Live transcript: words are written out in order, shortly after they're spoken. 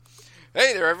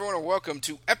Hey there, everyone, and welcome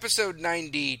to episode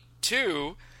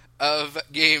 92 of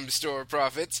Game Store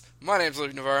Profits. My name's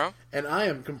Luke Navarro. And I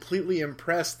am completely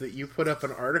impressed that you put up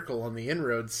an article on the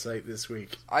Inroads site this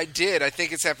week. I did. I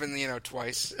think it's happened,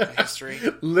 twice in history.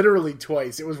 Literally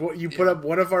twice. It was what you put up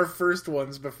one of our first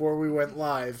ones before we went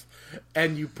live,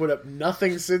 and you put up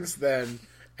nothing since then,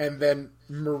 and then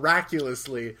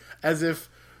miraculously, as if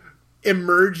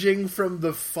emerging from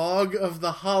the fog of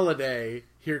the holiday,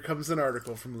 here comes an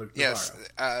article from Luke Navarro. Yes,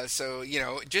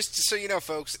 just so you know,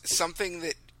 folks, something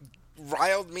that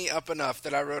riled me up enough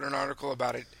that I wrote an article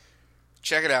about it.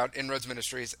 Check it out,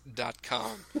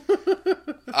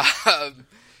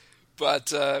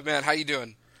 inroadsministries.com. Man, how you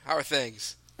doing? How are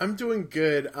things? I'm doing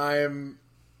good. I'm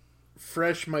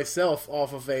fresh myself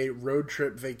off of a road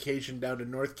trip vacation down to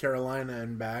North Carolina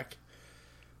and back.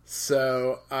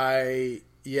 So I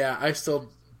still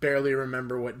barely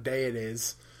remember what day it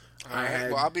is.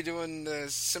 I'll be doing a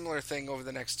similar thing over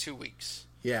the next 2 weeks.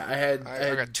 Yeah,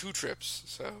 I got 2 trips,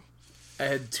 so I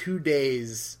had 2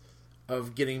 days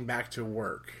of getting back to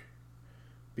work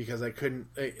because I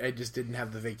just didn't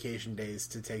have the vacation days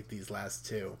to take these last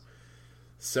 2.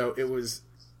 So it was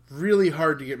really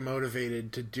hard to get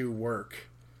motivated to do work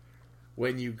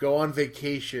when you go on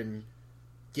vacation,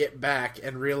 get back,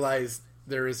 and realize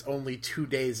there is only 2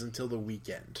 days until the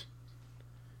weekend.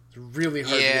 It's really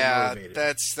hard to get motivated.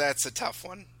 Yeah, that's a tough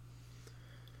one.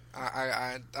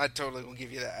 I totally will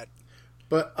give you that.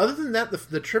 But other than that,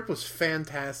 the trip was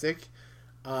fantastic.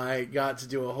 I got to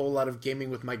do a whole lot of gaming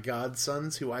with my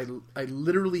godsons, who I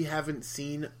literally haven't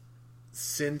seen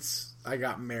since I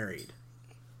got married.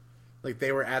 Like,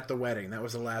 they were at the wedding. That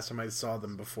was the last time I saw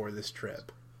them before this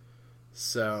trip.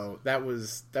 So that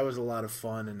was a lot of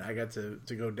fun, and I got to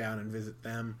go down and visit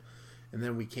them. And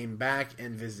then we came back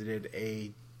and visited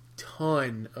a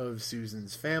ton of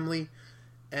Susan's family,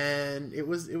 and it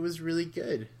was really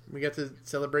good. We got to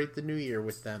celebrate the new year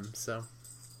with them. So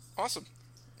awesome.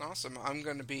 I'm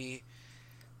going to be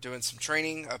doing some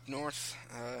training up north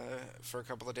for a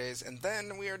couple of days, and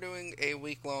then we are doing a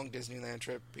week-long Disneyland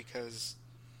trip because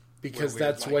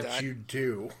that's like what that. You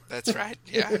do. That's right.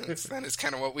 Yeah, that is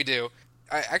kind of what we do.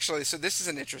 So this is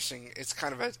it's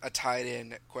kind of a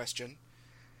tied-in question.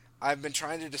 I've been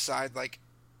trying to decide, like,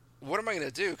 what am I going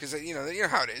to do? Because, you know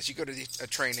how it is. You go to a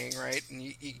training, right? And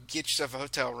you get yourself a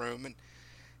hotel room, and,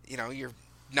 you're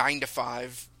 9 to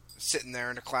 5 sitting there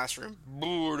in a classroom,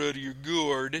 bored out of your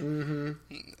gourd.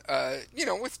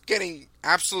 Mm-hmm. With getting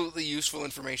absolutely useful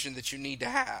information that you need to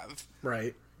have.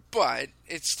 Right. But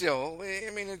it's still,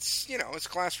 it's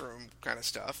classroom kind of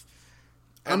stuff.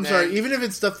 And sorry, even if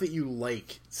it's stuff that you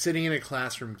like, sitting in a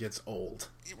classroom gets old.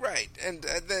 Right.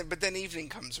 But then evening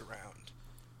comes around.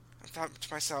 I thought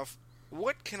to myself,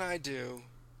 what can I do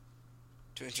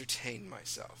to entertain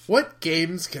myself? What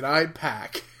games can I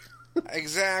pack?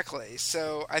 Exactly.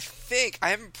 So I think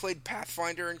I haven't played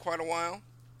Pathfinder in quite a while.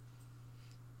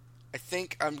 I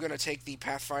think I'm going to take the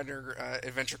Pathfinder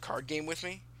adventure card game with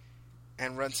me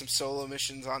and run some solo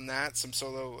missions on that, some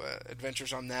solo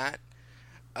adventures on that.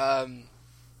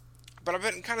 But I've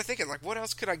been kind of thinking, like, what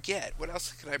else could I get? What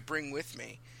else could I bring with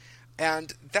me?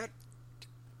 And that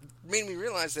made me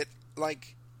realize that,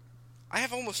 like, I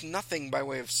have almost nothing by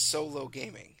way of solo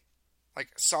gaming. Like,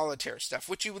 solitaire stuff,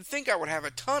 which you would think I would have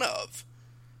a ton of.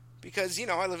 Because,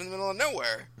 I live in the middle of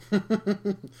nowhere.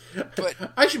 But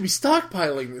I should be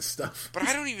stockpiling this stuff. But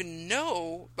I don't even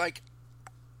know, like,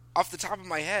 off the top of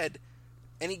my head,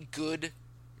 any good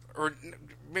or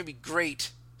maybe great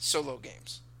solo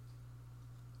games.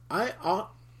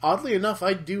 Oddly enough,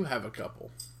 I do have a couple.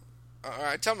 All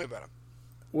right, tell me about them.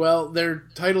 Well, they're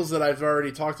titles that I've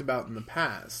already talked about in the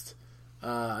past.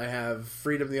 I have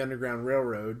Freedom of the Underground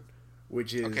Railroad,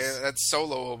 which is... Okay, that's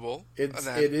soloable. It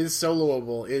is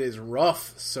soloable. It is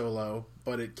rough solo,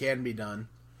 but it can be done.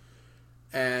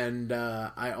 And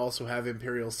I also have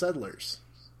Imperial Settlers.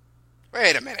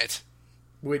 Wait a minute.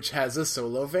 Which has a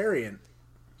solo variant.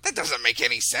 That doesn't make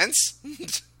any sense.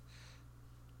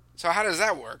 So how does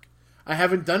that work? I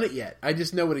haven't done it yet. I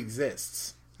just know it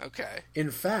exists. Okay. In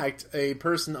fact, a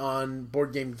person on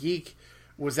Board Game Geek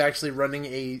was actually running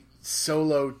a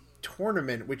solo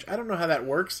tournament, which I don't know how that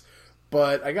works,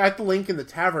 but I got the link in the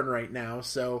tavern right now,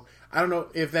 so I don't know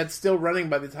if that's still running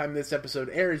by the time this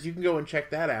episode airs. You can go and check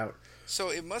that out. So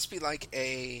it must be like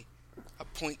a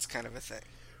points kind of a thing.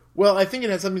 Well, I think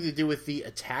it has something to do with the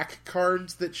attack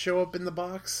cards that show up in the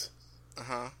box.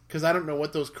 Uh-huh. Because I don't know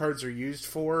what those cards are used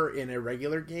for in a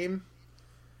regular game.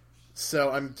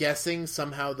 So I'm guessing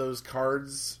somehow those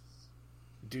cards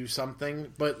do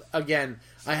something. But again,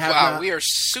 I have Wow, we are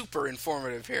super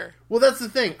informative here. Well, that's the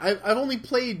thing. I've only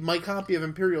played my copy of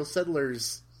Imperial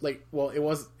Settlers it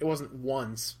wasn't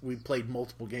once. We played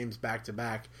multiple games back to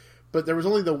back, but there was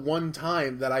only the one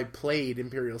time that I played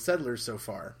Imperial Settlers so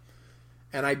far.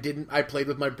 And I played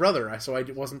with my brother, so I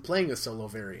wasn't playing a solo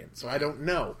variant, so I don't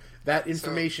know. That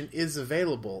information is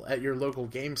available at your local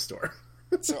game store.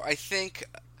 So I think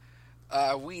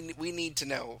we need to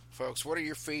know, folks, what are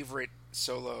your favorite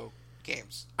solo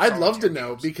games? I'd love to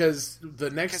know, because the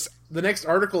next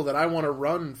article that I want to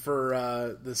run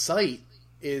for the site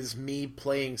is me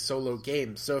playing solo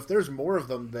games. So if there's more of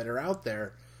them that are out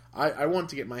there, I want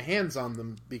to get my hands on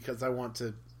them, because I want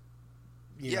to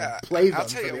play them. I'll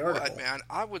tell for you the article. what, man.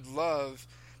 I would love...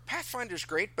 Pathfinder's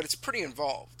great, but it's pretty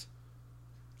involved.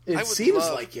 It seems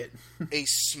like it. A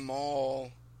small...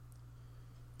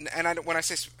 And when I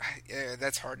say...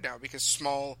 that's hard now, because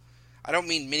small... I don't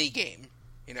mean mini game,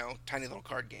 tiny little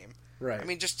card game. Right. I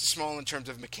mean just small in terms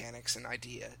of mechanics and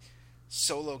idea.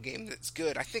 Solo game that's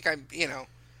good. I think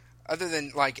other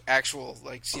than like actual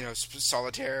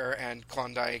Solitaire and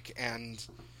Klondike and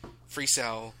Free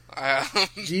Cell.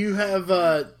 Do you have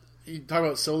you talk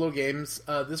about solo games?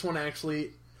 This one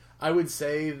actually, I would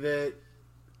say that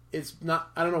it's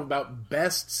not. I don't know about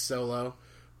best solo,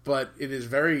 but it is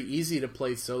very easy to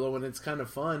play solo and it's kind of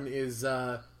fun. Is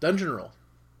Dungeon Roll?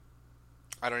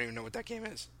 I don't even know what that game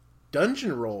is.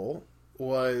 Dungeon Roll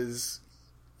was.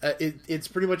 It's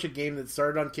pretty much a game that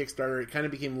started on Kickstarter. It kind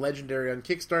of became legendary on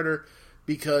Kickstarter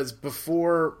because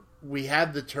before we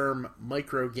had the term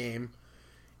micro game,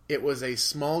 it was a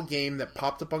small game that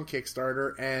popped up on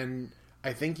Kickstarter, and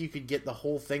I think you could get the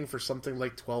whole thing for something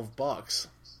like $12.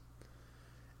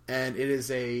 And it is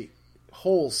a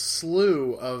whole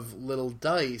slew of little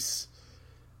dice,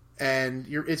 and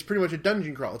it's pretty much a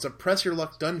dungeon crawl. It's a press your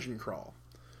luck dungeon crawl.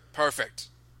 Perfect.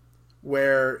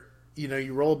 Where,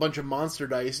 you roll a bunch of monster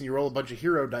dice and you roll a bunch of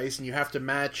hero dice, and you have to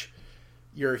match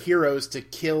your heroes to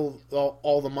kill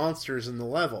all the monsters in the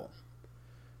level.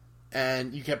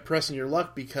 And you kept pressing your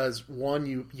luck because,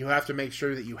 one, you have to make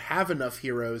sure that you have enough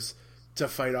heroes to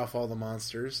fight off all the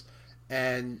monsters.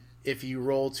 And if you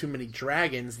roll too many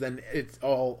dragons, then it's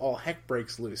all heck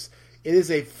breaks loose. It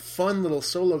is a fun little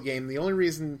solo game. The only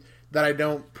reason that I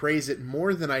don't praise it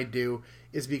more than I do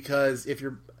is because if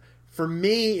you're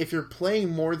playing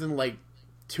more than like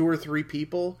 2 or 3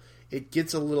 people, it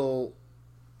gets a little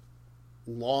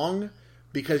long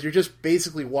because you're just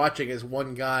basically watching as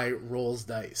one guy rolls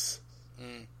dice.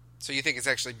 So you think it's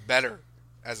actually better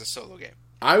as a solo game?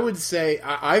 I would say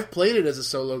I've played it as a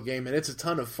solo game, and it's a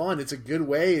ton of fun. It's a good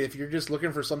way if you're just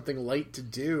looking for something light to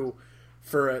do.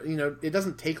 It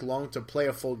doesn't take long to play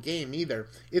a full game either.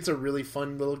 It's a really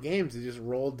fun little game to just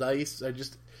roll dice.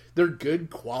 They're good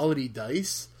quality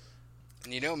dice.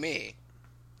 And you know me,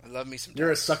 I love me some dice.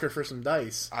 You're a sucker for some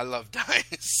dice. I love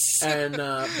dice. And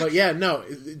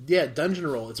Dungeon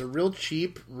Roll. It's a real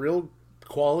cheap, real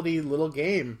quality little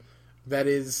game that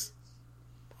is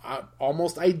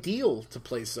almost ideal to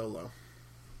play solo.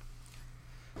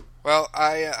 Well,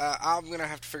 I'm going to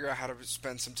have to figure out how to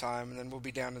spend some time, and then we'll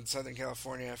be down in Southern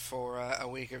California for a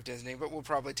week of Disney, but we'll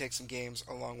probably take some games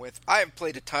along with. I have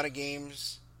played a ton of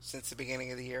games since the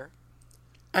beginning of the year.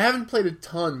 I haven't played a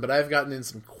ton, but I've gotten in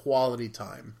some quality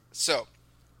time. So,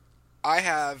 I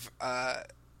have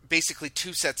basically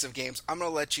 2 sets of games. I'm going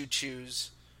to let you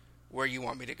choose where you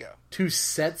want me to go. 2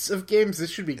 sets of games?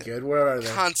 This should be good. What are they?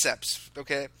 Concepts,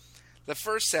 okay? The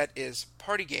first set is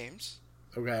party games.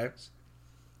 Okay.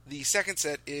 The second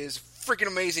set is freaking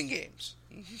amazing games.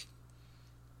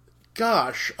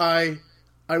 Gosh, I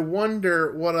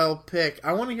wonder what I'll pick.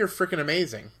 I want to hear freaking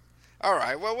amazing. All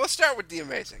right, well, we'll start with the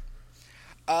amazing.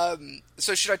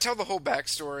 So should I tell the whole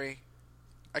backstory?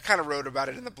 I kind of wrote about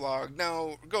it in the blog.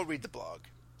 No, go read the blog.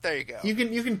 There you go. You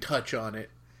can touch on it.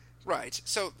 Right.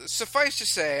 So suffice to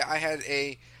say, I had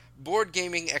a board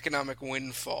gaming economic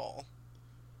windfall.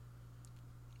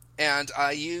 And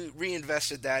you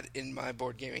reinvested that in my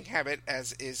board gaming habit,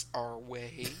 as is our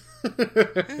way.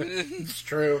 It's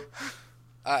true.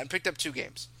 And picked up 2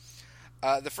 games.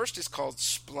 The first is called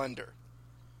Splendor.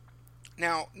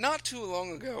 Now, not too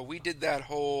long ago, we did that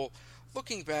whole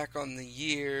looking back on the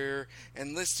year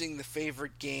and listing the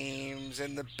favorite games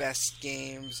and the best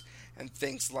games and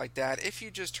things like that. If you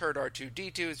just heard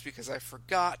R2-D2, it's because I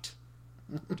forgot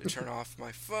to turn off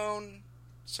my phone.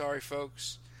 Sorry,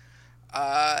 folks.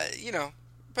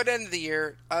 But end of the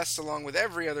year, us, along with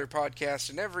every other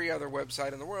podcast and every other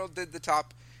website in the world, did the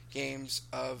top games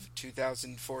of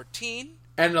 2014.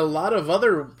 And a lot of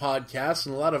other podcasts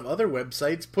and a lot of other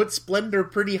websites put Splendor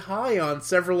pretty high on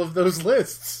several of those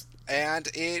lists. And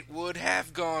it would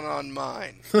have gone on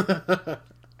mine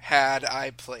had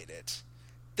I played it.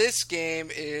 This game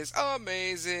is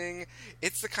amazing.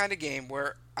 It's the kind of game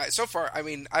where, so far, I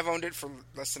mean, I've owned it for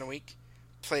less than a week,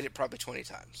 played it probably 20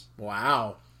 times.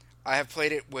 Wow. I have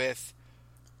played it with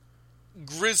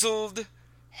grizzled,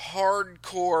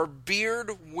 hardcore,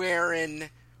 beard-wearing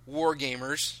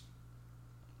wargamers.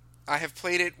 I have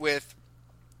played it with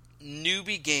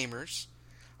newbie gamers.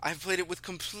 I have played it with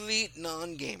complete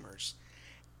non-gamers.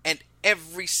 And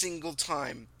every single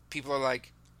time, people are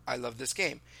like, I love this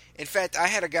game. In fact, I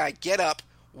had a guy get up,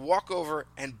 walk over,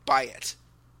 and buy it.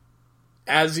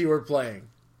 As you were playing.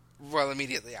 Well,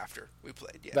 immediately after we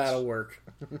played, yes. That'll work.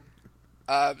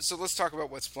 So let's talk about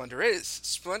what Splendor is.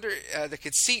 Splendor, the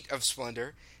conceit of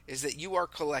Splendor is that you are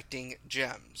collecting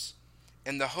gems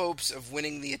in the hopes of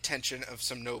winning the attention of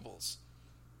some nobles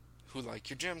who like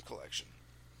your gem collection.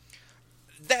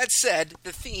 That said,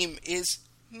 the theme is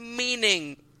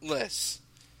meaningless.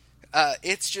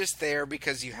 It's just there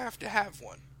because you have to have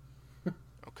one.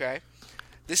 Okay?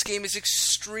 This game is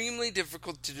extremely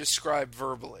difficult to describe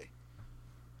verbally,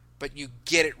 but you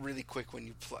get it really quick when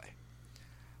you play.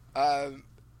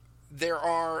 There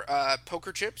are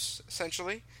poker chips,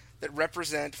 essentially, that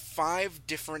represent 5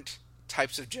 different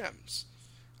types of gems.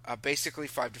 Basically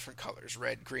 5 different colors: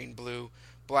 red, green, blue,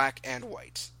 black, and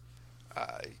white.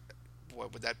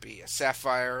 What would that be? A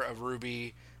sapphire, a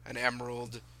ruby, an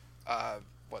emerald.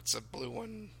 What's a blue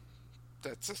one?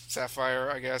 That's a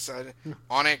sapphire, I guess.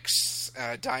 Onyx,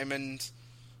 diamond.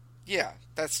 Yeah,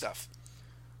 that stuff.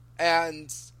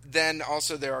 And then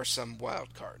also there are some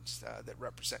wild cards that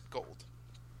represent gold.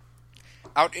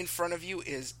 Out in front of you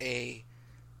is a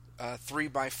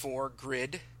 3x4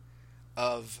 grid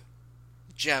of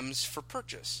gems for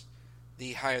purchase.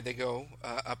 The higher they go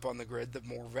up on the grid, the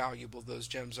more valuable those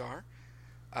gems are.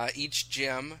 Each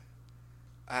gem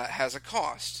has a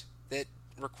cost that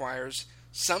requires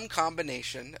some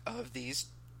combination of these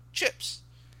chips.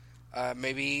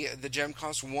 Maybe the gem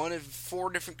costs 1 of 4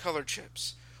 different color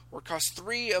chips, or it costs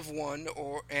 3 of one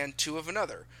and 2 of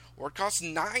another, or it costs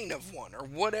 9 of one, or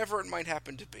whatever it might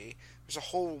happen to be. There's a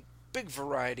whole big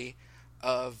variety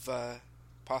of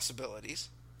possibilities.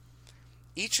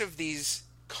 Each of these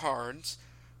cards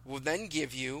will then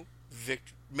give you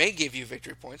may give you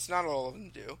victory points, not all of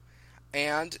them do,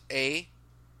 and a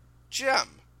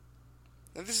gem.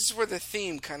 Now this is where the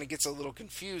theme kind of gets a little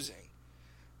confusing.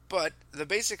 But the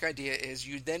basic idea is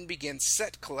you then begin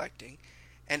set collecting,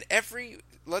 and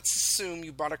let's assume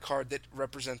you bought a card that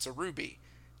represents a ruby.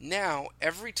 Now,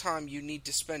 every time you need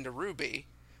to spend a ruby,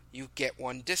 you get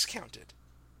one discounted.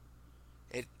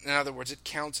 In other words, it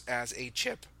counts as a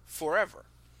chip forever.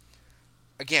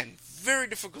 Again, very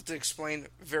difficult to explain,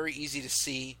 very easy to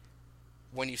see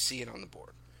when you see it on the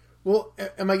board. Well,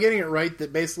 am I getting it right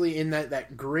that basically in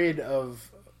that grid of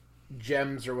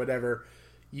gems or whatever,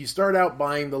 you start out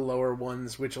buying the lower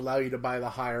ones, which allow you to buy the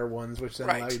higher ones, which then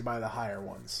allow you to buy the higher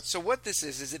ones? So what this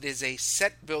is it is a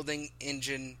set building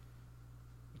engine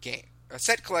game. A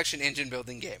set collection engine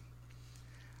building game.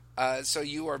 So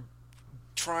you are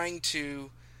trying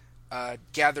to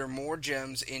gather more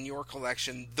gems in your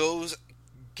collection. Those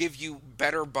give you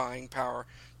better buying power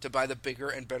to buy the bigger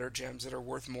and better gems that are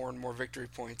worth more and more victory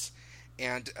points.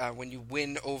 And when you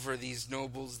win over these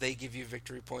nobles, they give you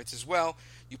victory points as well.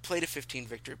 You play to 15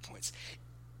 victory points.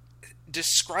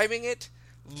 Describing it,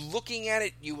 looking at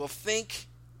it, you will think,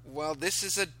 well, this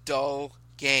is a dull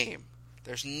game.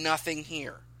 There's nothing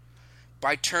here.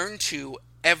 By turn 2,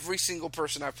 every single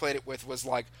person I played it with was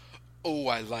like, oh,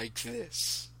 I like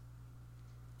this.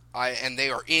 And they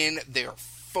are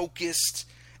focused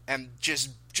and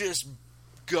just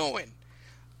going.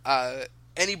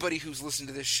 Anybody who's listened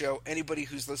to this show, anybody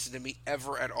who's listened to me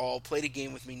ever at all, played a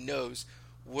game with me knows,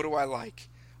 what do I like?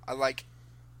 I like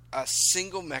a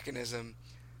single mechanism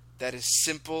that is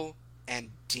simple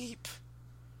and deep.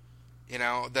 You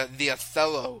know, the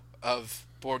Othello of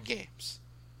board games.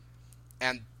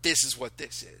 And this is what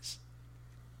this is.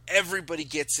 Everybody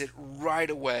gets it right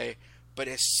away, but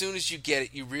as soon as you get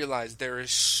it, you realize there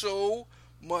is so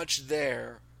much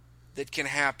there that can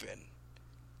happen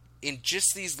in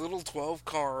just these little 12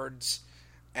 cards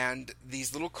and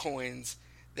these little coins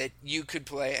that you could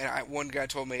play. And one guy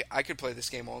told me I could play this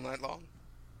game all night long.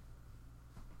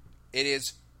 It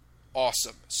is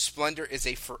awesome. Splendor is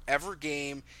a forever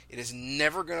game. It is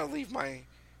never going to leave my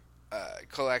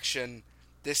collection.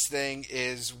 This thing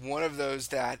is one of those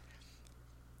that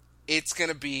it's going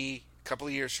to be a couple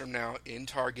of years from now in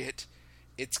Target.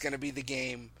 It's going to be the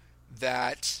game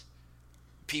that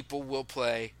people will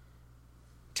play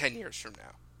 10 years from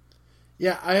now.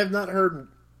 Yeah, I have not heard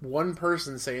one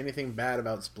person say anything bad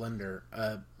about Splendor.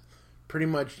 Pretty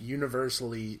much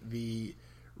universally, the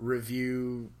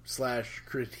review /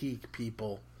 critique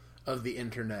people of the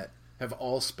internet have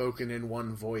all spoken in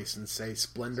one voice and say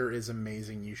Splendor is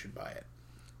amazing, you should buy it.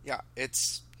 Yeah,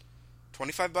 it's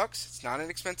 $25. It's not an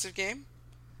expensive game.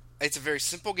 It's a very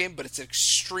simple game, but it's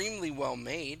extremely well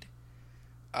made.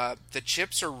 The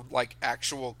chips are like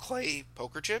actual clay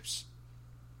poker chips.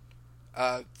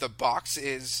 The box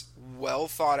is well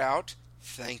thought out.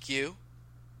 Thank you.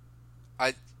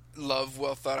 I love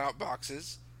well thought out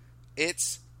boxes.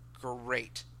 It's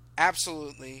great.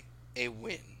 Absolutely a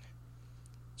win.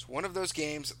 It's one of those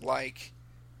games like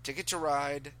Ticket to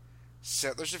Ride,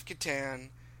 Settlers of Catan,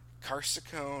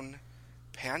 Carcassonne,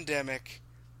 Pandemic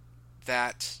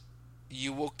that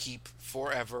you will keep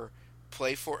forever,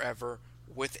 play forever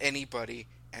with anybody,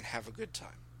 and have a good time.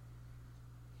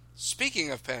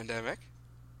 Speaking of Pandemic,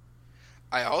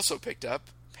 I also picked up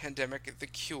Pandemic The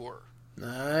Cure.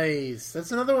 Nice.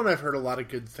 That's another one I've heard a lot of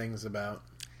good things about.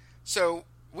 So,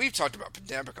 we've talked about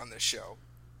Pandemic on this show.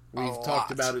 We've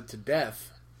talked about it to death.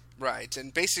 Right,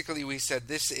 and basically we said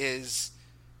this is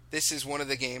one of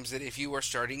the games that if you are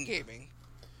starting gaming,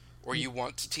 or you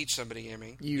want to teach somebody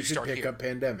gaming, you should pick up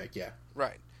Pandemic, yeah.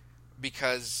 Right.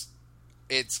 Because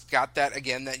it's got that,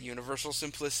 again, that universal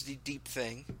simplicity deep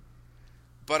thing,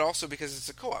 but also because it's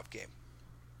a co-op game.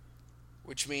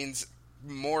 Which means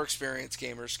more experienced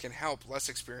gamers can help less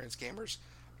experienced gamers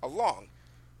along.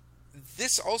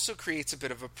 This also creates a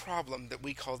bit of a problem that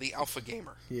we call the alpha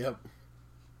gamer. Yep.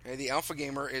 Okay, the alpha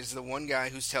gamer is the one guy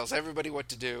who tells everybody what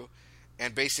to do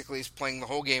and basically is playing the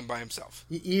whole game by himself.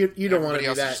 You don't want to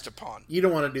do that. Is just a pawn. You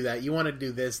don't want to do that. You want to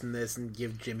do this and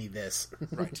give Jimmy this.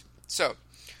 Right. So,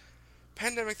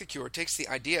 Pandemic The Cure takes the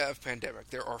idea of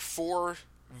pandemic. There are 4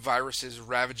 viruses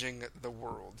ravaging the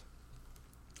world.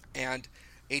 And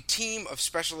a team of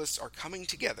specialists are coming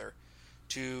together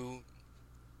to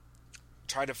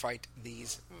try to fight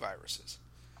these viruses.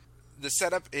 The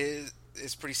setup is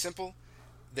pretty simple.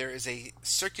 There is a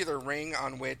circular ring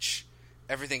on which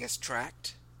everything is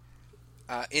tracked.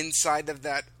 Outside of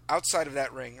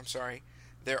that ring,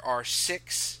 there are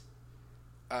 6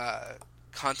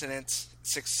 continents,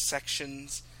 6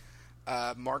 sections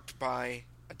marked by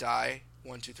a die,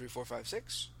 1, 2, 3, 4, 5,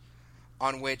 6,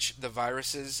 on which the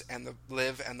viruses and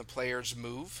the players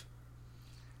move.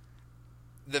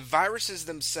 The viruses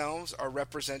themselves are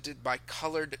represented by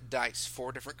colored dice,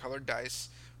 4 different colored dice,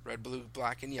 red, blue,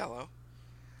 black, and yellow.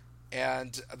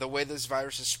 And the way those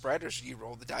viruses spread is you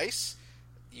roll the dice,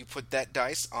 you put that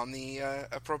dice on the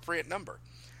appropriate number.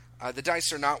 The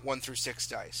dice are not 1 through 6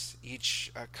 dice.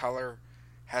 Each color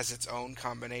has its own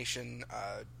combination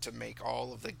to make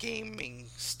all of the gaming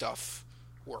stuff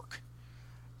work.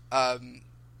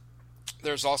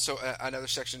 There's also another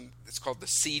section that's called the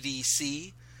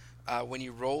CDC. When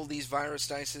you roll these virus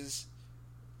dices?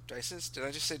 Did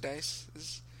I just say dice?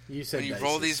 You said when you dices.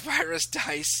 roll these virus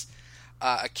dice,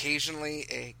 occasionally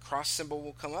a cross symbol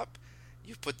will come up.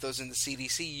 You put those in the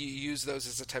CDC. You use those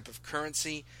as a type of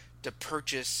currency to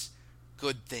purchase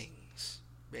good things.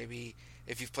 Maybe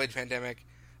if you've played Pandemic,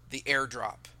 the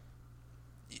airdrop,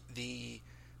 the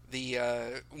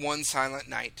One Silent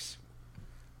Night,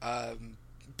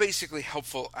 basically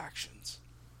helpful actions.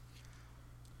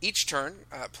 Each turn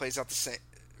plays out the same,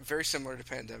 very similar to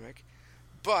Pandemic,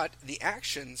 but the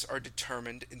actions are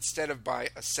determined instead of by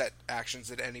a set actions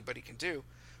that anybody can do,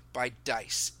 by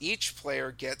dice. Each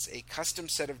player gets a custom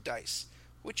set of dice,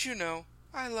 which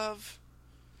I love.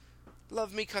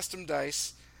 Love me custom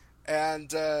dice,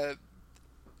 and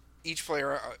each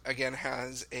player again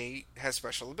has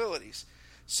special abilities.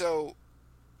 So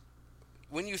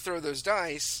when you throw those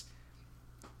dice,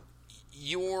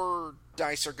 your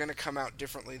dice are going to come out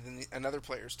differently than another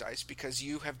player's dice because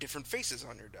you have different faces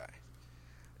on your die.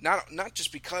 Not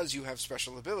just because you have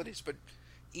special abilities, but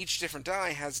each different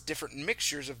die has different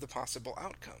mixtures of the possible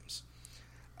outcomes.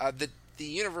 The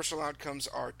universal outcomes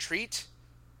are treat,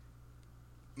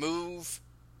 move,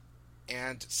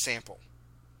 and sample.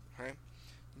 Okay?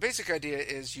 The basic idea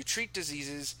is you treat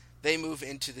diseases, they move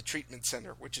into the treatment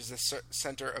center, which is the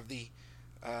center of the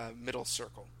middle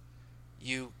circle.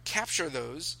 You capture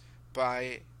those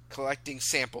by collecting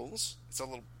samples. It's a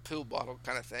little pill bottle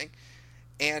kind of thing.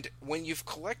 And when you've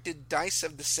collected dice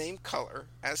of the same color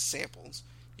as samples,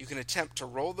 you can attempt to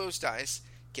roll those dice,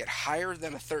 get higher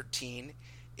than a 13.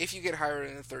 If you get higher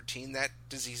than a 13, that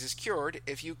disease is cured.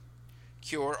 If you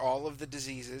cure all of the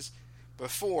diseases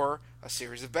before a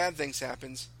series of bad things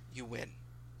happens, you win.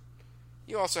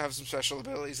 You also have some special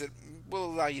abilities that will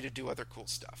allow you to do other cool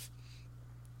stuff.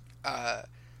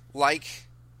 Like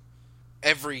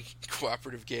every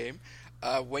cooperative game,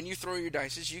 when you throw your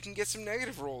dice, you can get some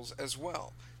negative rolls as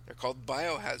well. They're called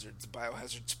biohazards.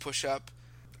 Biohazards push up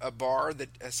a bar that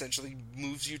essentially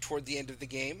moves you toward the end of the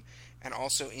game and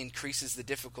also increases the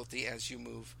difficulty as you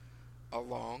move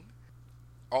along.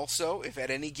 Also, if at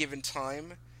any given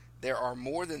time there are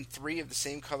more than 3 of the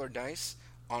same color dice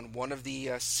on one of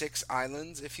the 6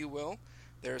 islands, if you will,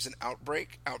 there's an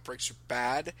outbreak. Outbreaks are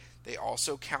bad. They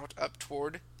also count up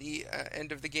toward the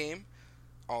end of the game.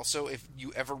 Also, if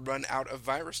you ever run out of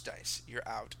virus dice, you're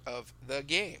out of the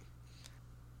game.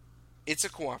 It's a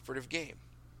cooperative game.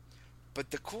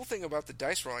 But the cool thing about the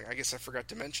dice rolling, I guess I forgot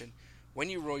to mention, when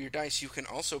you roll your dice, you can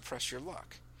also press your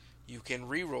luck. You can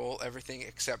re-roll everything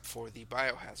except for the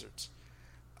biohazards.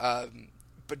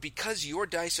 But because your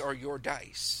dice are your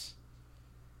dice,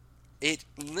 it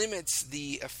limits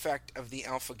the effect of the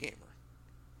alpha gamer.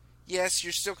 Yes,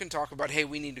 you still can talk about, hey,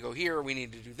 we need to go here, or we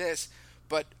need to do this,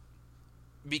 but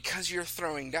because you're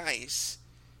throwing dice,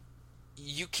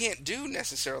 you can't do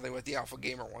necessarily what the alpha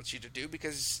gamer wants you to do,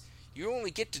 because you only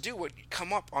get to do what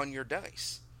come up on your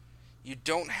dice. You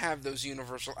don't have those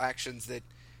universal actions that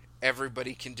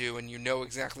everybody can do, and you know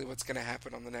exactly what's going to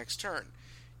happen on the next turn.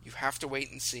 You have to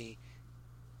wait and see.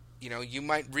 You know, you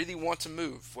might really want to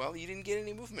move. Well, you didn't get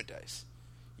any movement dice.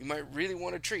 You might really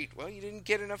want to treat. Well, you didn't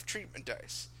get enough treatment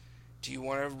dice. Do you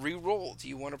want to re-roll? Do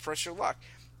you want to press your luck?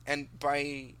 And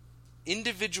by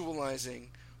individualizing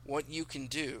what you can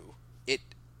do,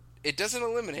 it doesn't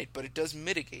eliminate, but it does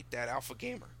mitigate that alpha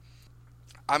gamer.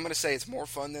 I'm going to say it's more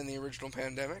fun than the original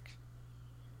Pandemic.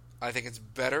 I think it's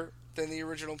better than the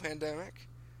original Pandemic.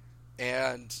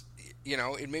 And, you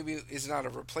know, it maybe is not a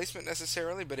replacement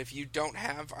necessarily, but if you don't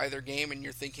have either game and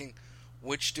you're thinking,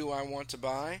 which do I want to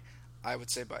buy, I would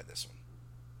say buy this one.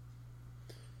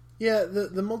 Yeah,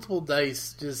 the multiple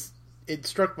dice just, it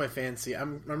struck my fancy.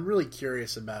 I'm really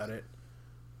curious about it.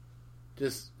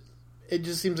 It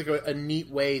just seems like a neat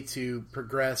way to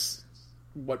progress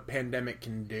what Pandemic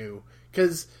can do.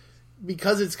 Because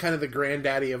it's kind of the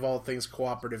granddaddy of all things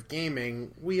cooperative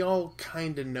gaming, we all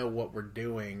kind of know what we're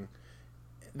doing.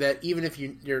 That even if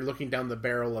you're looking down the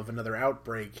barrel of another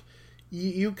outbreak,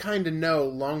 you kind of know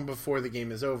long before the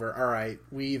game is over, all right,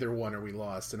 we either won or we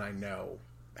lost, and I know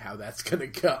how that's going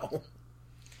to go.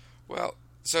 Well,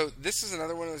 so this is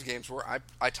another one of those games where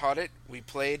I taught it, we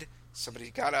played, somebody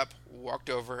got up, walked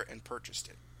over, and purchased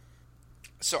it.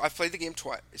 So I've played the game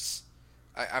twice.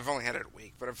 I've only had it a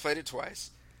week, but I've played it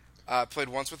twice. Played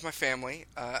once with my family.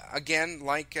 Again,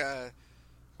 like,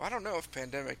 I don't know if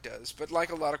Pandemic does, but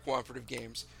like a lot of cooperative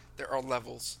games, there are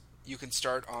levels. You can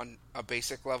start on a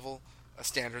basic level, a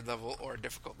standard level, or a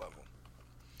difficult level.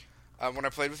 When I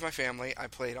played with my family, I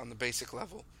played on the basic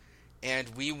level, and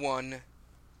we won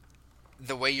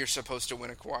the way you're supposed to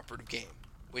win a cooperative game,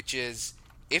 which is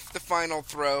if the final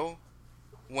throw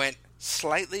went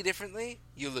slightly differently,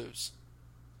 you lose.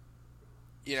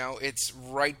 You know, it's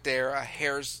right there, a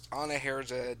hair's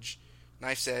edge,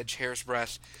 knife's edge, hair's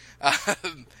breadth,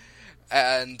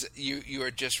 and you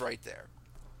are just right there.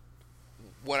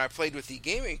 When I played with the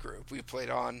gaming group, we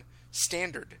played on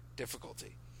standard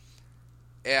difficulty,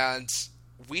 and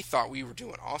we thought we were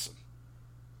doing awesome.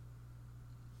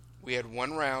 We had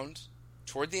one round.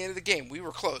 Toward the end of the game, we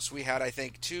were close. We had, I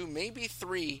think, 2, maybe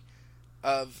 3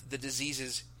 of the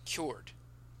diseases cured.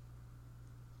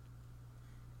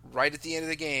 Right at the end of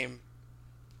the game,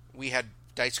 we had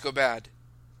dice go bad,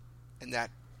 and that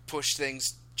pushed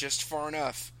things just far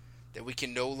enough that we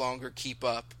can no longer keep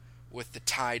up with the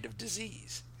tide of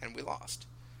disease, and we lost.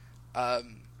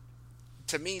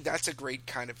 To me, that's a great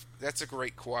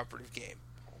cooperative game,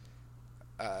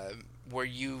 where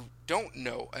you don't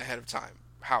know ahead of time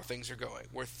how things are going,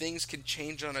 where things can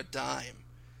change on a dime,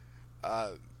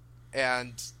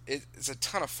 and it's a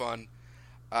ton of fun.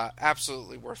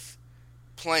 Absolutely worth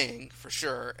playing for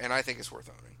sure, and I think it's worth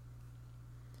owning.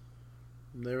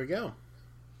 There we go.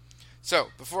 So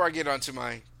before I get on to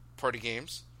my party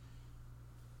games,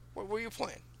 what were you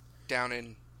playing down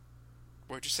in,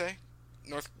 where'd you say,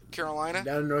 North Carolina?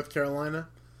 Down in North Carolina.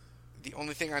 The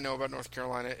only thing I know about North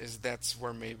Carolina is that's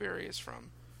where Mayberry is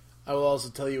from. I will also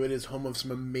tell you it is home of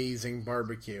some amazing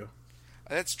barbecue.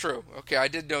 That's true. Okay, I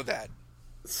did know that.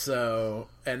 So,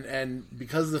 and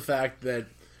because of the fact that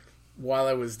while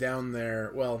I was down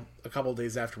there, well, a couple of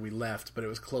days after we left, but it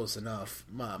was close enough,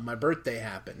 my birthday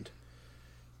happened.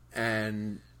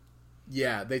 And,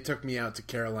 yeah, they took me out to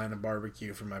Carolina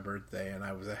barbecue for my birthday, and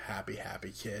I was a happy,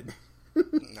 happy kid.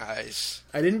 Nice.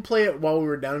 I didn't play it while we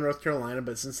were down in North Carolina,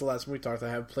 but since the last time we talked, I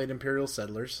have played Imperial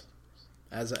Settlers,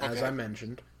 as I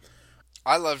mentioned.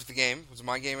 I loved the game. It was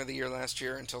my game of the year last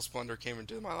year until Splendor came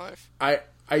into my life.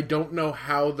 I don't know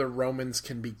how the Romans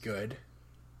can be good.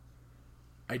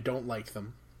 I don't like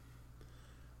them.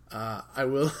 I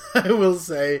will I will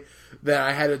say that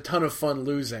I had a ton of fun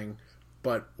losing,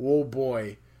 but oh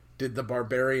boy, did the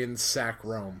barbarians sack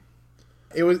Rome.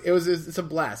 It's a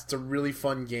blast. It's a really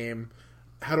fun game.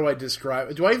 How do I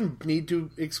describe? Do I even need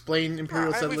to explain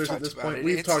Imperial Settlers at this point?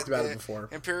 We've talked about it before.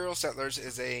 Imperial Settlers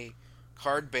is a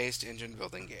card-based engine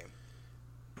building game,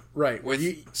 right?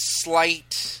 With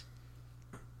slight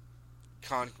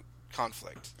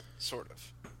conflict, sort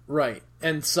of. Right,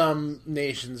 and some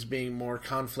nations being more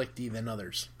conflicty than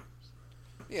others.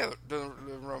 Yeah, the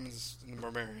Romans and the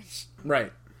barbarians.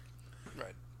 Right.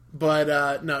 Right.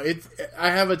 But, no, I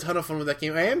have a ton of fun with that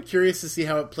game. I am curious to see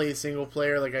how it plays single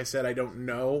player. Like I said, I don't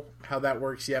know how that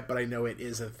works yet, but I know it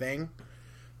is a thing.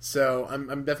 So I'm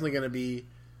definitely going to be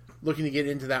looking to get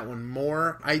into that one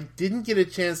more. I didn't get a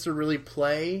chance to really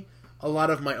play a lot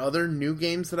of my other new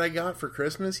games that I got for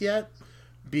Christmas yet,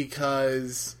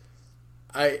 because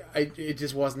it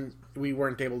just wasn't, we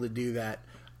weren't able to do that.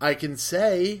 I can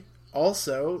say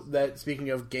also that, speaking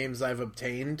of games I've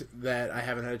obtained that I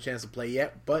haven't had a chance to play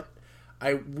yet, but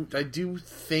I do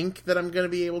think that I'm going to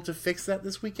be able to fix that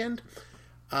this weekend.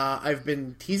 I've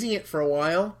been teasing it for a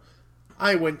while.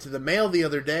 I went to the mail the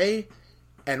other day,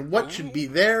 and what should be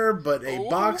there but a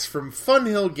box from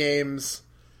Funhill Games.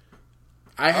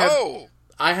 I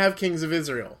have Kings of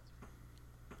Israel.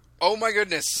 Oh my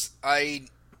goodness, I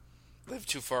live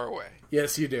too far away.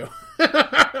 Yes, you do.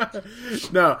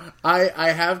 No, I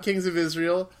have Kings of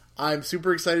Israel. I'm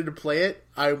super excited to play it.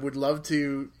 I would love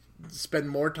to spend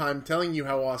more time telling you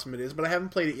how awesome it is, but I haven't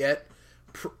played it yet.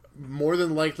 More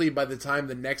than likely by the time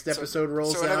the next episode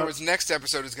rolls out. So in other words, next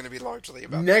episode is going to be largely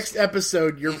about next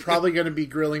episode, you're probably going to be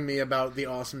grilling me about the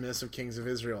awesomeness of Kings of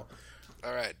Israel.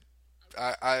 All right.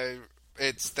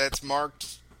 That's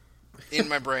marked in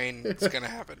my brain. It's going to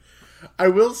happen. I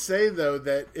will say, though,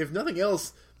 that if nothing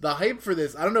else, the hype for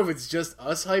this, I don't know if it's just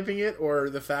us hyping it or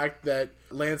the fact that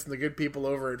Lance and the good people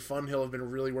over at Funhill have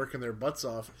been really working their butts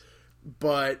off,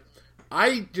 but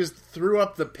I just threw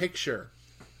up the picture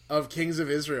of Kings of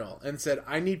Israel and said,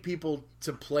 I need people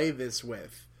to play this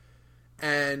with.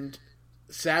 And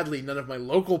sadly, none of my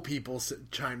local people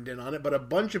chimed in on it, but a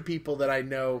bunch of people that I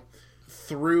know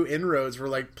through inroads were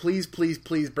like, please, please,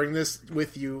 please bring this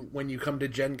with you when you come to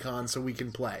Gen Con so we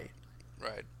can play.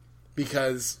 Right.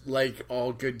 Because, like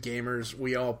all good gamers,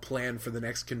 we all plan for the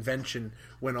next convention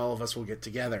when all of us will get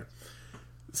together.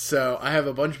 So I have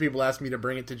a bunch of people ask me to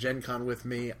bring it to Gen Con with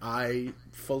me. I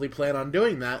fully plan on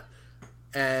doing that.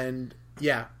 And,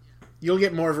 yeah, you'll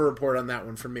get more of a report on that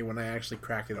one from me when I actually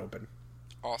crack it open.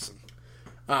 Awesome.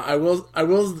 I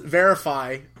will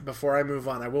verify, before I move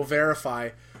on, I will verify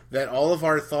that all of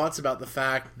our thoughts about the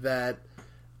fact that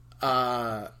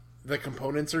the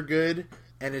components are good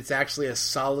and it's actually a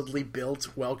solidly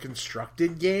built,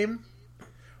 well-constructed game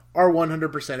are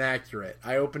 100% accurate.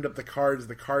 I opened up the cards.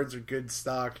 The cards are good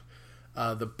stock.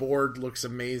 The board looks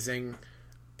amazing.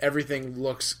 Everything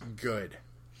looks good.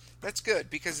 That's good,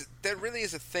 because that really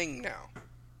is a thing now.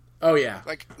 Oh, yeah.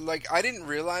 Like I didn't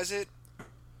realize it,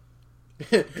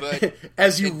 but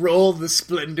as you roll the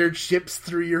splendored ships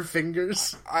through your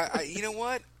fingers. I you know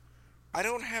what? I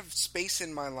don't have space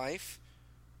in my life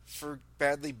for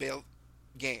badly built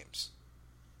games.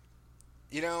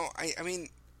 You know, I mean,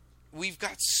 we've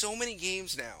got so many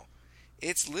games now.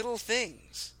 It's little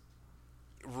things.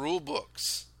 Rule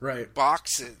books. Right.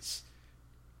 Boxes.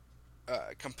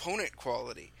 Component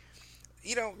quality.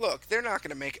 You know, look, they're not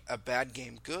going to make a bad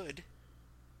game good,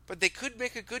 but they could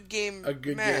make a good game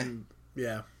game,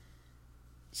 yeah.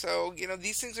 So, you know,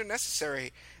 these things are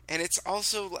necessary. And it's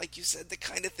also, like you said, the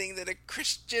kind of thing that a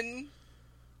Christian,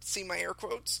 see my air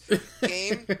quotes,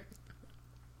 game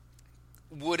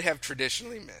would have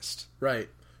traditionally missed. Right.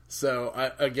 So,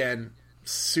 again,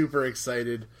 super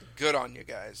excited. Good on you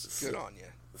guys. Good on you.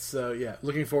 So, yeah,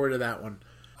 looking forward to that one.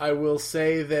 I will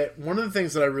say that one of the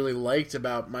things that I really liked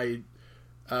about my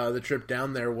the trip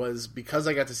down there was because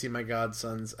I got to see my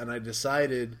godsons, and I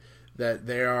decided that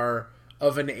they are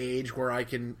of an age where I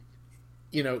can,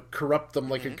 you know, corrupt them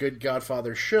like a good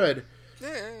godfather should.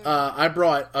 I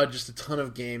brought just a ton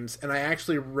of games, and I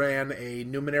actually ran a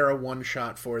Numenera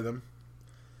one-shot for them.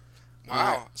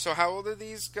 Wow. So how old are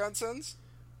these godsons?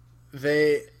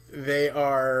 They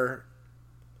are...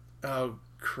 Oh,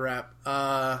 crap.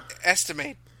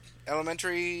 Estimate.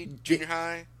 Elementary, junior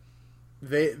high?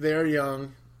 They're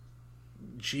young.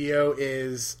 Gio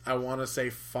is, I want to say,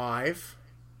 5.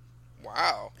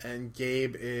 Wow. And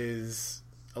Gabe is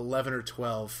 11 or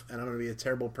 12. And I'm going to be a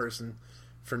terrible person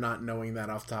for not knowing that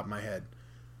off the top of my head.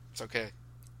 It's okay.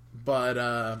 But,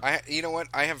 you know what?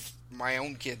 I have my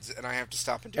own kids, and I have to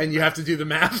stop and do and you have to do the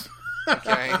math.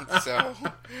 Okay, so...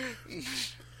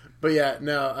 But yeah,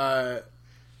 no,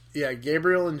 yeah,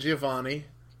 Gabriel and Giovanni,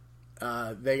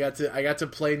 I got to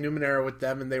play Numenera with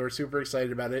them, and they were super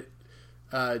excited about it.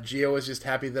 Gio was just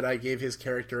happy that I gave his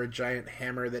character a giant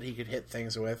hammer that he could hit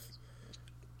things with.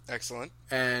 Excellent.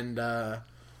 And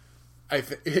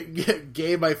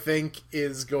Gabe, I think,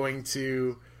 is going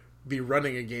to be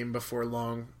running a game before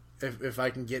long if I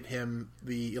can get him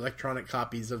the electronic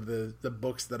copies of the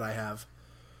books that I have,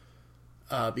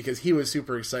 because he was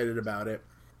super excited about it.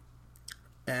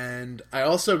 And I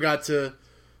also got to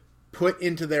put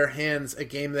into their hands a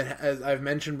game that, as I've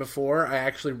mentioned before, I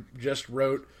actually just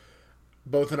wrote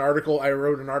both an article. I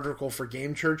wrote an article for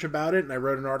Game Church about it, and I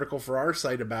wrote an article for our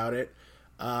site about it.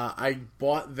 I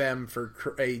bought them for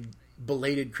a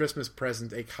belated Christmas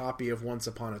present a copy of Once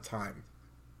Upon a Time.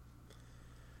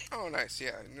 Oh, nice.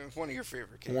 Yeah, one of your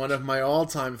favorite games. One of my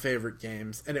all-time favorite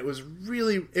games. And it was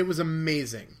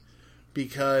amazing,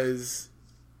 because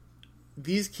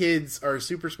these kids are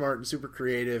super smart and super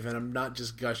creative, and I'm not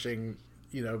just gushing,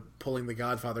 pulling the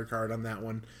Godfather card on that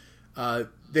one.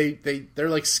 They're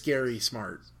like scary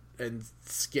smart and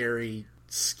scary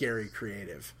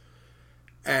creative.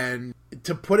 And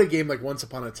to put a game like Once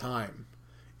Upon a Time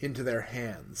into their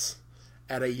hands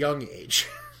at a young age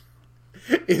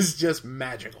is just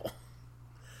magical.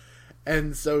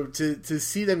 And so to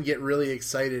see them get really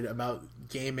excited about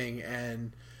gaming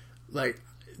and like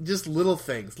just little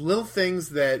things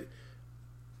that,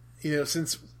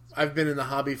 since I've been in the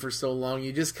hobby for so long,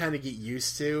 you just kind of get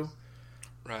used to.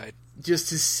 Right. Just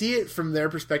to see it from their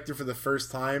perspective for the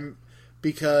first time,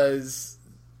 because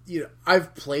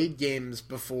I've played games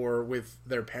before with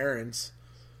their parents,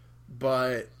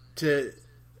 but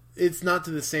it's not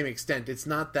to the same extent. It's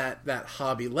not that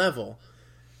hobby level.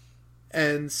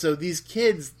 And so these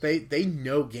kids, they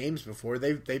know games before.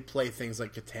 They play things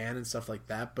like Catan and stuff like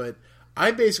that, but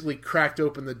I basically cracked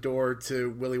open the door to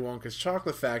Willy Wonka's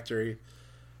Chocolate Factory,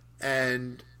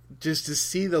 and just to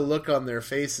see the look on their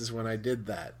faces when I did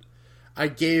that. I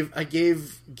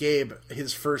gave Gabe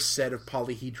his first set of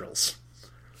polyhedrals.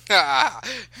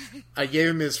 I gave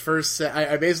him his first set.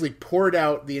 I basically poured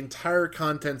out the entire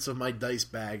contents of my dice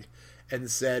bag and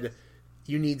said,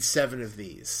 you need 7 of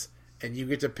these, and you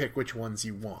get to pick which ones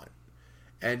you want.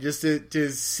 And just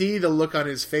to see the look on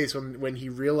his face when he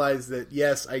realized that,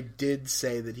 yes, I did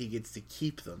say that he gets to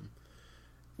keep them,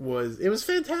 it was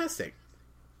fantastic.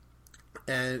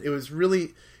 And it was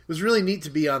really neat to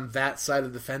be on that side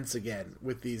of the fence again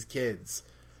with these kids.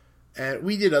 And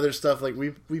we did other stuff, like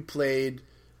we played,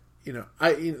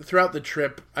 throughout the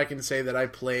trip, I can say that I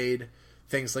played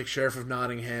things like Sheriff of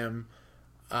Nottingham.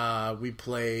 I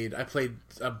played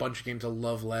a bunch of games of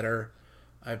Love Letter.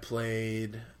 I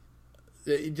played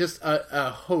just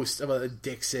a host of a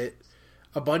Dixit.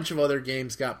 A bunch of other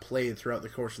games got played throughout the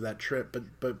course of that trip.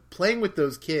 But playing with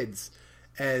those kids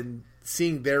and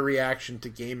seeing their reaction to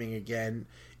gaming again,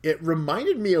 it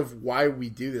reminded me of why we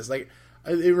do this. Like,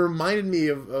 it reminded me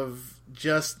of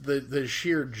just the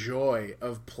sheer joy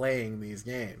of playing these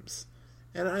games.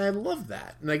 And I love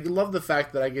that. And I love the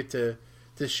fact that I get to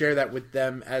share that with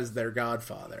them as their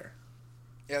godfather.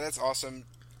 Yeah, that's awesome.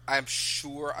 I'm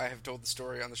sure I have told the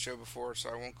story on the show before, so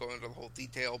I won't go into the whole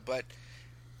detail, but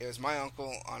it was my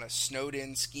uncle on a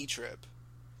snowed-in ski trip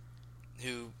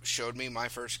who showed me my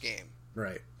first game.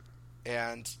 Right.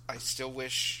 And I still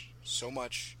wish so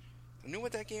much I knew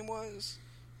what that game was,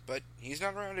 but he's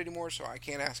not around anymore, so I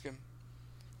can't ask him.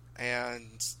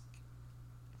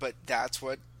 But that's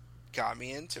what got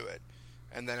me into it.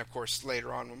 And then, of course,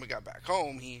 later on when we got back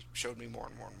home, he showed me more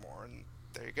and more and more, and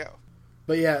there you go.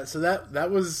 But yeah, so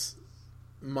that's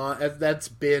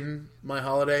been my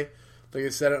holiday. Like I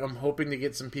said, I'm hoping to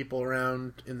get some people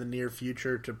around in the near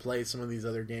future to play some of these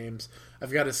other games.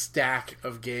 I've got a stack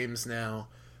of games now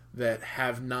that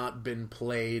have not been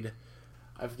played.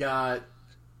 I've got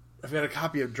a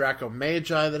copy of Draco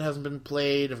Magi that hasn't been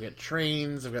played. I've got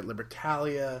Trains. I've got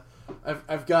Libertalia.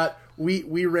 I've got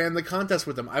we ran the contest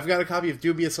with them. I've got a copy of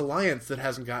Dubious Alliance that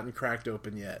hasn't gotten cracked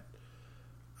open yet.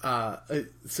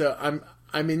 So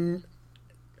I'm in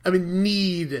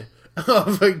need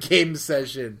of a game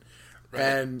session, right.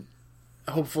 And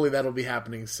hopefully that'll be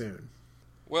happening soon.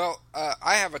 Well,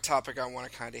 I have a topic I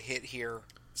want to kind of hit here.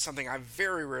 Something I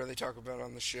very rarely talk about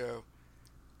on the show.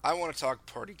 I want to talk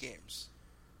party games.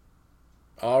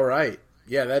 All right.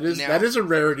 Yeah, that is a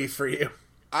rarity for you.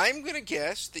 I'm going to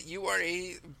guess that you are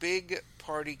a big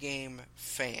party game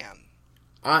fan.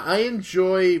 I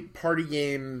enjoy party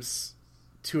games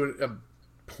to a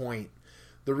point.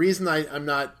 The reason I'm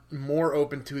not more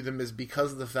open to them is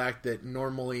because of the fact that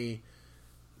normally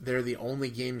they're the only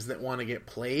games that want to get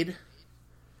played.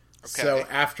 So Okay.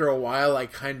 after a while, I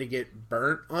kind of get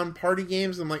burnt on party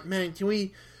games. I'm like, man, can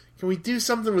we do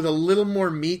something with a little more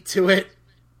meat to it?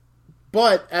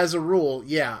 But as a rule,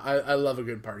 yeah, I love a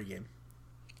good party game.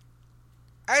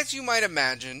 As you might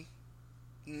imagine,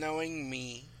 knowing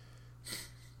me,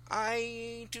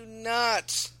 I do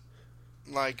not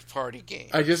like party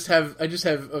games. I just have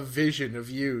a vision of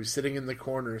you sitting in the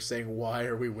corner saying, "Why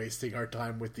are we wasting our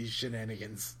time with these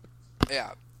shenanigans?"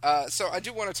 Yeah. So I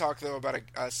do want to talk though about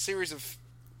a series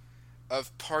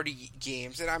of party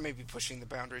games, and I may be pushing the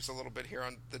boundaries a little bit here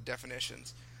on the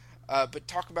definitions. But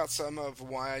talk about some of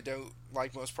why I don't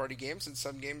like most party games, and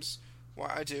some games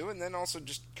why I do, and then also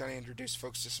just kind of introduce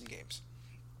folks to some games.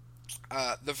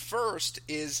 The first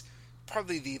is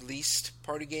probably the least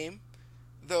party game,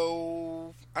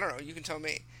 though, I don't know, you can tell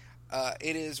me.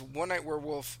 It is One Night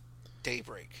Werewolf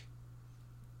Daybreak.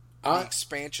 The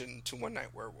expansion to One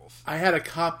Night Werewolf. I had a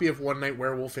copy of One Night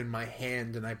Werewolf in my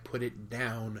hand, and I put it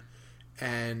down,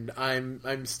 and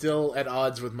I'm still at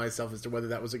odds with myself as to whether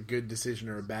that was a good decision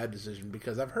or a bad decision,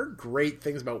 because I've heard great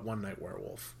things about One Night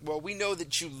Werewolf. Well, we know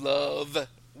that you love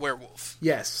Werewolf.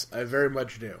 Yes, I very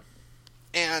much do.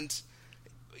 And,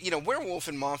 Werewolf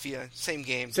and Mafia, same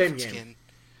game, Same different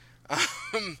game.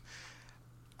 skin.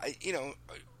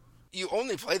 You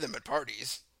only play them at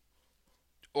parties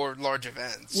or large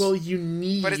events. Well, you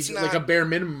need But it's like not- a bare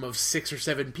minimum of 6 or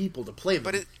 7 people to play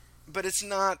them. But it's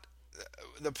not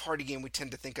the party game we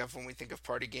tend to think of when we think of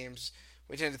party games.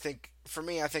 We tend to think, for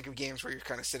me, I think of games where you're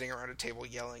kind of sitting around a table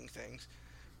yelling things,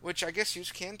 which I guess you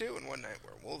can do in One Night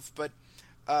Werewolf. But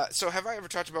so have I ever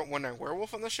talked about One Night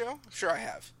Werewolf on the show? I'm sure I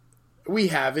have. We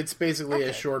have. It's basically a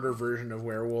Okay. shorter version of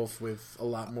Werewolf with a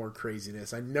lot more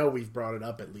craziness. I know we've brought it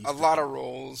up at least. A lot of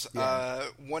roles. Yeah.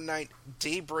 One Night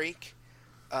Daybreak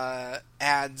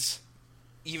adds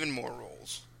even more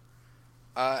roles.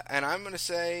 And I'm going to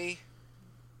say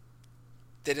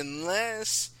that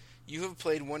unless you have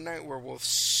played One Night Werewolf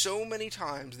so many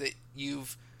times that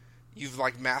you've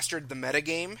like mastered the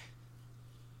metagame,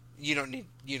 you don't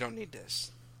need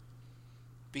this.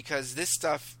 Because this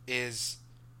stuff is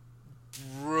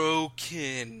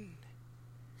broken.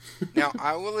 Now,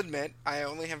 I will admit, I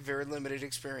only have very limited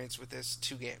experience with this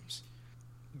 2 games.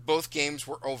 Both games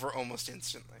were over almost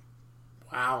instantly.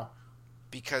 Wow.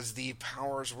 Because the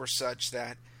powers were such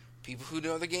that people who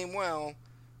know the game well,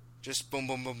 just boom,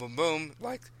 boom, boom, boom, boom.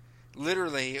 Like,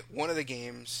 literally, one of the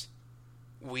games,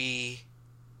 we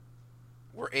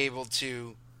were able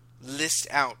to list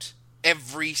out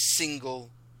every single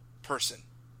person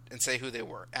and say who they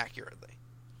were accurately.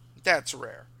 That's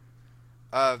rare.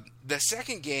 The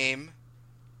second game,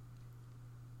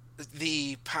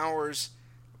 the powers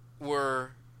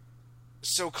were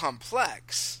so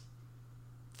complex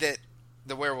that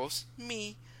the werewolves,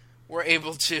 me, were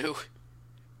able to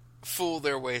fool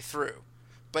their way through.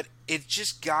 But it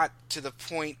just got to the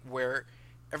point where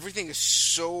everything is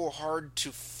so hard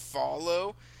to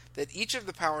follow that each of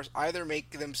the powers either make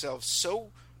themselves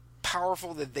so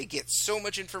powerful that they get so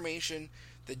much information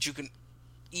that you can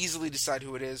easily decide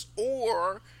who it is,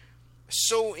 or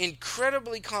so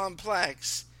incredibly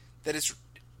complex that it's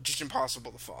just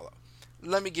impossible to follow.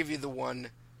 Let me give you the one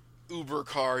Uber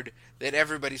card that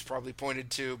everybody's probably pointed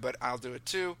to, but I'll do it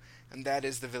too, and that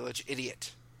is the Village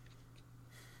Idiot.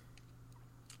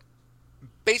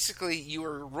 Basically,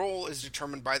 your role is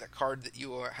determined by the card that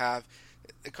you have.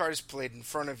 The card is played in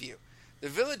front of you. The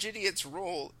Village Idiot's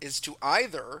role is to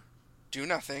either do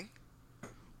nothing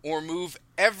or move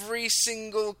every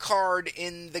single card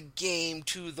in the game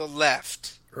to the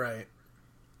left. Right.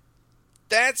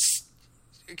 That's...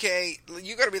 Okay,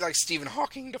 you gotta be like Stephen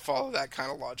Hawking to follow that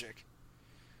kind of logic.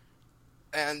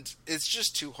 And it's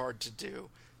just too hard to do.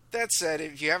 That said,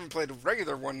 if you haven't played a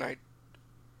regular One Night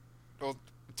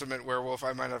Ultimate Werewolf,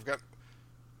 I might have got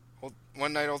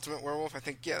One Night Ultimate Werewolf, I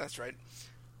think, yeah, that's right.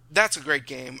 That's a great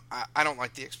game. I don't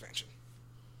like the expansion.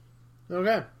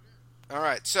 Okay.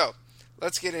 Alright, so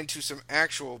let's get into some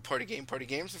actual party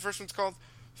games. The first one's called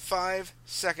 5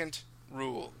 Second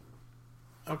Rule.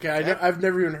 Okay, I've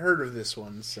never even heard of this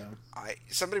one, so...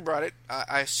 Somebody brought it.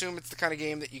 I assume it's the kind of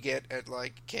game that you get at,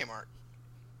 like, Kmart,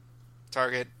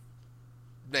 Target,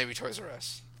 maybe Toys R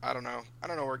Us. I don't know. I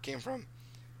don't know where it came from.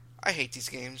 I hate these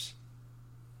games.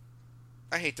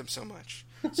 I hate them so much.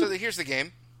 So here's the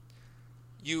game.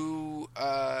 There's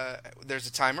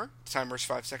a timer. The timer is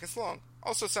 5 seconds long.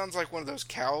 Also sounds like one of those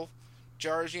cow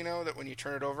jars, that when you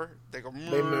turn it over, they go...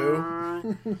 They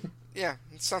moo. Yeah,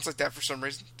 it sounds like that for some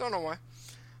reason. Don't know why.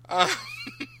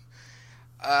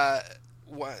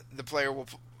 The player will...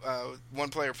 one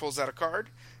player pulls out a card.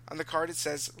 On the card it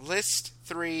says, list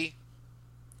 3...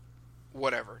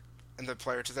 whatever. And the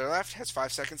player to their left has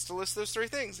 5 seconds to list those 3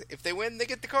 things. If they win, they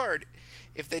get the card.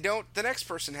 If they don't, the next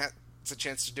person has a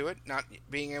chance to do it, not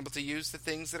being able to use the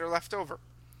things that are left over.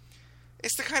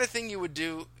 It's the kind of thing you would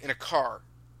do in a car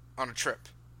on a trip.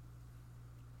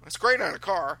 It's great on a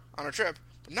car, on a trip,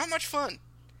 but not much fun.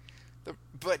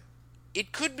 But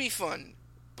it could be fun,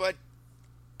 but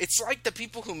it's like the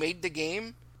people who made the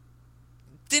game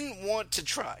didn't want to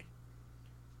try.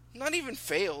 Not even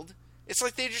failed. It's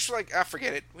like they just were like,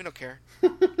 forget it. We don't care.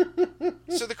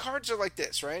 So the cards are like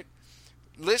this, right?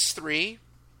 List 3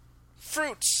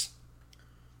 fruits.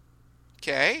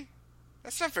 Okay.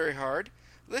 That's not very hard.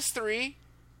 List 3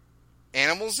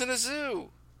 animals in a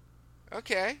zoo.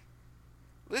 Okay.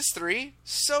 List 3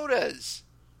 sodas.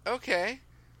 Okay.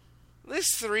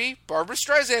 List 3 Barbra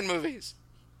Streisand movies.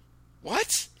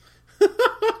 What?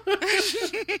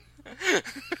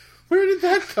 Where did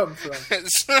that come from?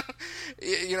 So,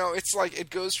 it's like it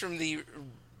goes from the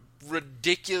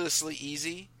ridiculously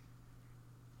easy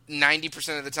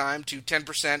 90% of the time to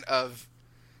 10% of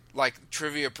like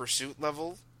Trivia Pursuit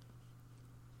level.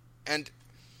 And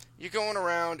you're going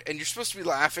around and you're supposed to be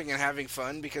laughing and having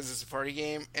fun because it's a party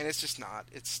game, and it's just not.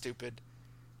 It's stupid,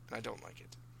 and I don't like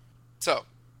it. So,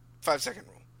 5-second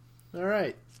rule. All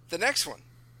right. The next one,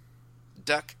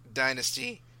 Duck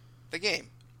Dynasty, the game.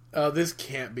 Oh, this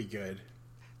can't be good.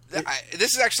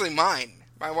 This is actually mine.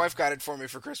 My wife got it for me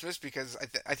for Christmas because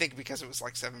I think because it was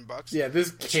like $7. Yeah,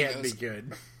 this can't be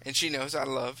good. And she knows I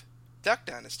love Duck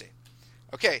Dynasty.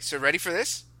 Okay, so ready for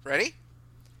this? Ready?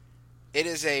 It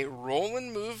is a roll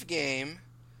and move game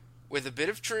with a bit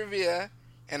of trivia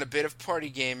and a bit of party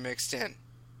game mixed in.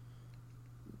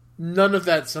 None of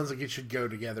that sounds like it should go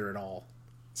together at all.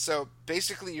 So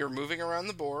basically, you're moving around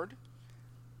the board.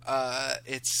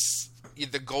 It's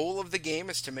the goal of the game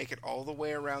is to make it all the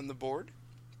way around the board.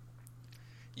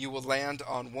 You will land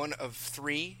on one of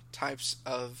 3 types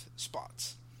of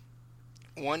spots.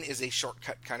 One is a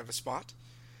shortcut kind of a spot,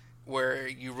 where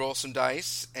you roll some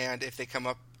dice, and if they come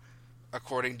up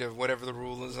according to whatever the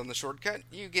rule is on the shortcut,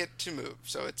 you get to move.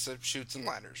 So it's a chutes and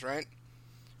ladders, right?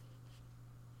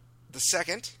 The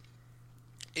second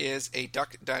is a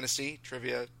Duck Dynasty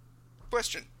trivia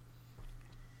question.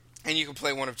 And you can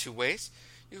play one of 2 ways.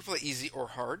 You can play easy or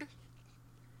hard.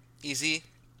 Easy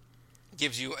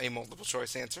gives you a multiple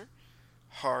choice answer.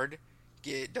 Hard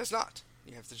does not.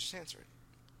 You have to just answer it.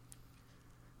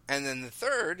 And then the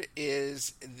third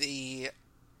is the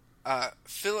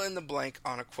fill in the blank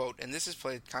on a quote. And this is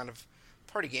played kind of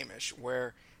party game-ish,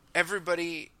 where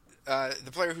everybody,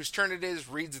 the player whose turn it is,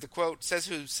 reads the quote, says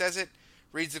who says it,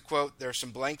 reads the quote, there are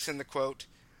some blanks in the quote,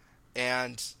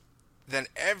 and then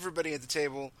everybody at the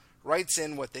table writes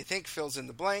in what they think fills in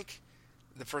the blank.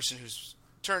 The person whose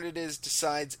turn it is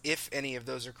decides if any of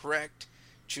those are correct,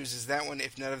 chooses that one.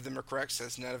 If none of them are correct,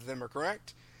 says none of them are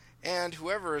correct. And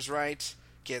whoever is right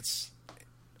gets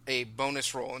a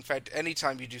bonus roll. In fact,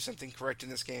 anytime you do something correct in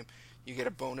this game, you get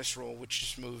a bonus roll, which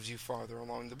just moves you farther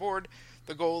along the board.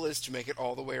 The goal is to make it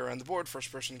all the way around the board.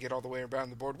 First person to get all the way around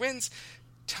the board wins.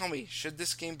 Tell me, should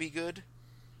this game be good?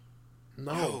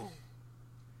 No.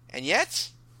 And yet,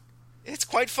 it's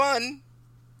quite fun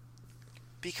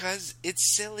because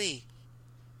it's silly.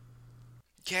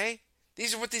 Okay?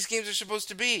 These are what these games are supposed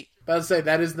to be. About to say,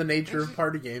 that is the nature of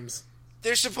party games.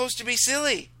 They're supposed to be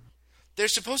silly. They're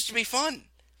supposed to be fun.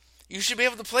 You should be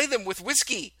able to play them with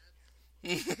whiskey.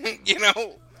 You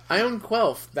know? I own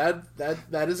Quelf.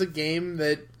 That is a game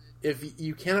that if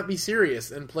you cannot be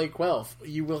serious and play Quelf,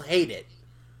 you will hate it.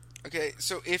 Okay,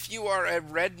 so if you are a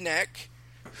redneck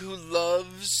who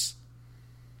loves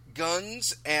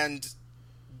guns and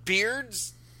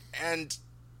beards and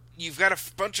you've got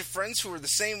a bunch of friends who are the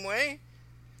same way,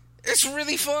 it's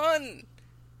really fun.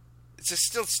 It's a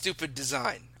still stupid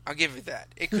design. I'll give you that.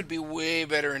 It could be way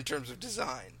better in terms of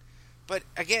design. But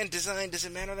again, design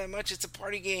doesn't matter that much. It's a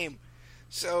party game.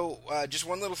 So, just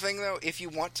one little thing though. If you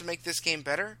want to make this game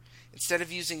better, instead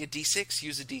of using a D6,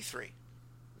 use a D3.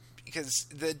 Because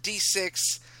the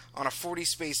D6 on a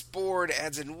 40-space board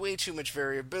adds in way too much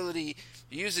variability.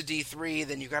 You use a D3,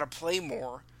 then you got to play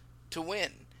more to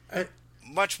win.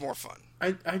 Much more fun.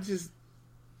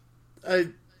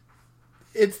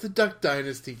 It's the Duck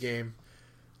Dynasty game.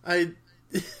 I'm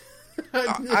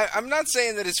not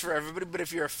saying that it's for everybody, but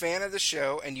if you're a fan of the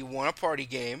show and you want a party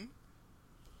game,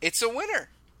 it's a winner.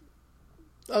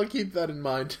 I'll keep that in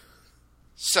mind.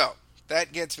 So,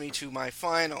 that gets me to my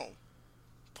final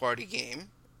party game.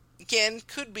 Again,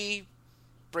 could be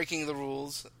breaking the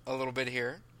rules a little bit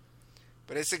here,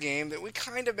 but it's a game that we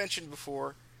kind of mentioned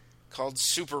before called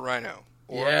Super Rhino.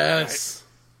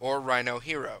 Or Rhino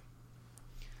Hero.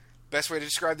 Best way to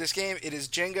describe this game, it is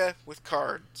Jenga with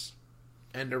cards.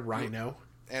 And a rhino.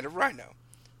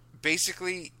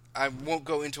 Basically, I won't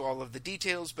go into all of the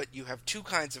details, but you have two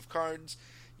kinds of cards.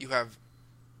 You have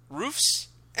roofs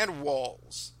and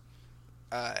walls.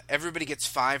 Everybody gets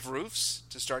 5 roofs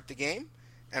to start the game,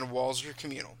 and walls are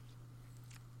communal.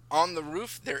 On the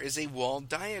roof, there is a wall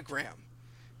diagram.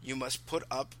 You must put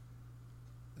up,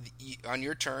 on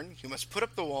your turn, you must put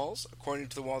up the walls according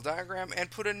to the wall diagram and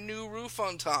put a new roof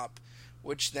on top,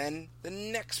 which then the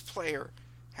next player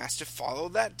has to follow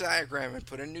that diagram and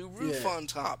put a new roof on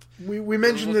top. We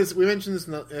mentioned this. We mentioned this.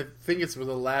 I think it's for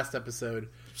the last episode.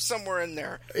 Somewhere in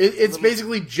there. It's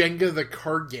basically Jenga, the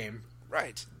card game.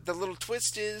 Right. The little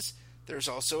twist is there's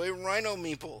also a rhino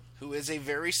meeple who is a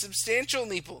very substantial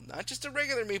meeple, not just a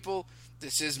regular meeple.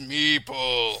 This is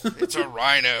meeple. It's a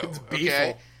rhino. It's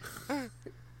okay.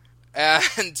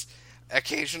 And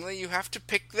occasionally you have to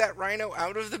pick that rhino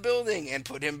out of the building and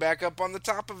put him back up on the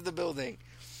top of the building.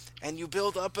 And you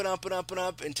build up and up and up and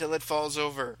up until it falls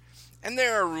over. And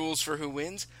there are rules for who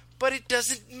wins, but it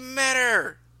doesn't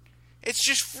matter. It's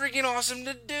just freaking awesome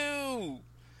to do.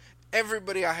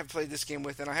 Everybody I have played this game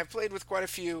with, and I have played with quite a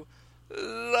few,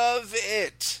 love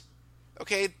it.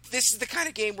 Okay, this is the kind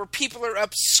of game where people are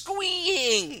up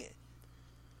squeeing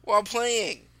while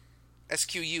playing.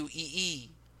 Squeeing.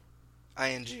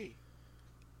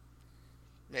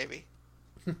 Maybe.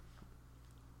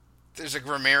 There's a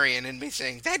grammarian in me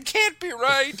saying, that can't be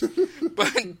right.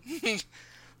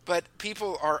 But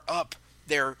people are up.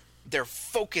 They're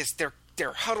focused.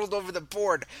 They're huddled over the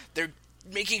board. They're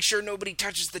making sure nobody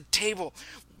touches the table.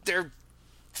 They're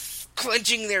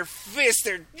clenching their fists.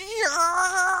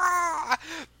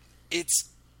 It's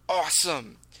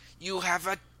awesome. You have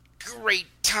a great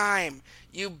time.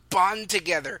 You bond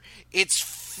together. It's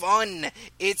fun.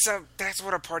 That's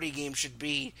what a party game should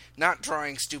be. Not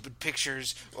drawing stupid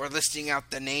pictures or listing out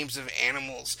the names of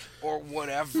animals or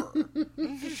whatever.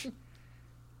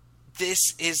 This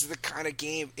is the kind of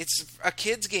game. It's a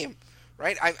kid's game,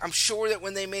 right? I'm sure that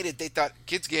when they made it, they thought,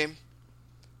 kids game.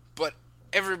 But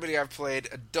everybody I've played,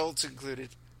 adults included,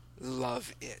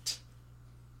 love it.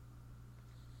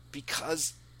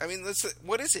 Because, I mean,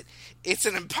 what is it? It's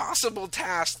an impossible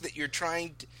task that you're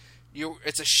trying to...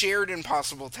 It's a shared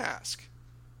impossible task.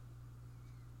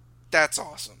 That's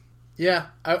awesome. Yeah,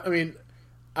 I mean,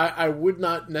 I would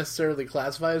not necessarily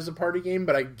classify it as a party game,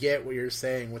 but I get what you're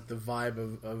saying with the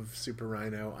vibe of Super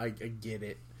Rhino. I get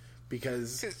it.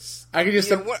 Because I can just...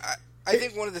 I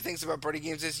think one of the things about party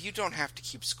games is you don't have to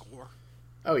keep score.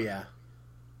 Oh, yeah.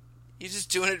 You're just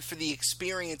doing it for the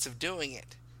experience of doing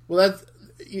it. Well,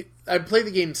 I play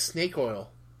the game Snake Oil,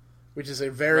 which is a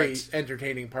very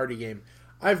entertaining party game.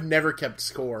 I've never kept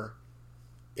score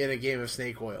in a game of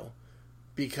Snake Oil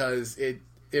because it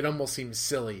almost seems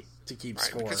silly to keep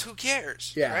score. Because who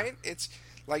cares? Yeah. Right? It's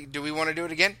like, do we want to do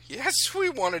it again? Yes, we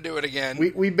want to do it again.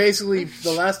 We basically,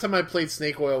 the last time I played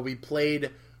Snake Oil, we played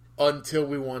until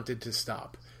we wanted to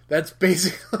stop. That's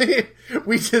basically,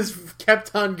 we just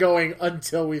kept on going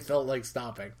until we felt like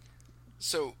stopping.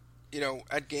 So,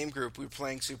 at Game Group, we were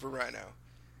playing Super Rhino.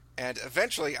 And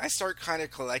eventually, I start kind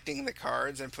of collecting the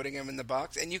cards and putting them in the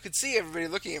box. And you could see everybody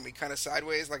looking at me kind of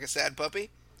sideways like a sad puppy.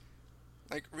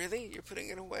 Like, really? You're putting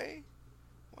it away?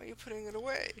 Why are you putting it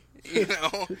away?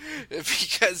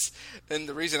 Because, and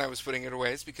the reason I was putting it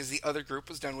away is because the other group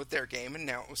was done with their game and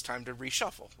now it was time to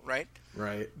reshuffle, right?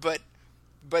 Right. But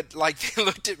like, they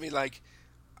looked at me like,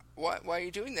 why are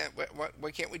you doing that?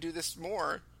 Why can't we do this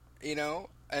more?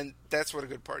 And that's what a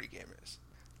good party game is.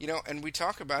 And we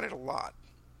talk about it a lot.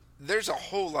 There's a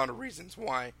whole lot of reasons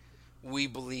why we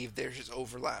believe there's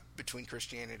overlap between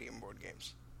Christianity and board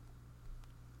games.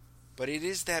 But it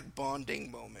is that bonding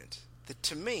moment that,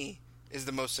 to me, is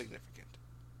the most significant.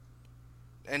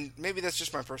 And maybe that's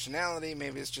just my personality,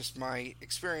 maybe it's just my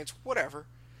experience, whatever.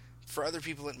 For other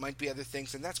people, it might be other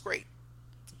things, and that's great.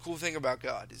 The cool thing about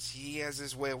God is He has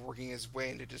His way of working His way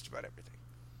into just about everything.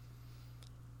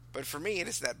 But for me, it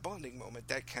is that bonding moment,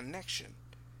 that connection.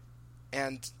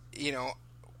 And,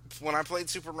 when I played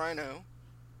Super Rhino,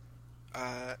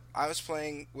 I was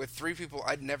playing with 3 people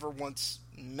I'd never once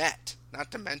met, not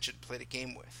to mention played a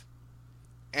game with.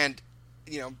 And,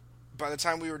 by the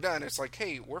time we were done, it's like,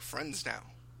 hey, we're friends now.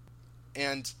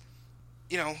 And,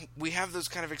 we have those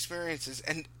kind of experiences.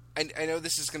 And I know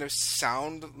this is going to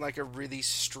sound like a really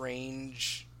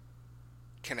strange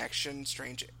connection,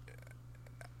 strange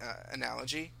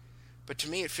analogy, but to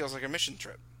me it feels like a mission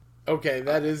trip. Okay,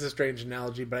 that is a strange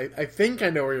analogy, but I think I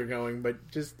know where you're going,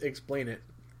 but just explain it.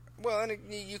 Well, and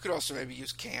you could also maybe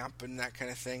use camp and that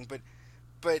kind of thing,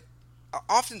 but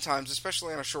oftentimes,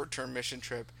 especially on a short-term mission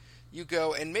trip, you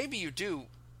go and maybe you do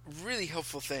really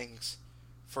helpful things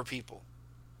for people.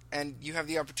 and you have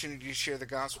the opportunity to share the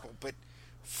gospel. But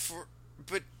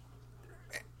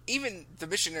even the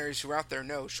missionaries who are out there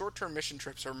know short-term mission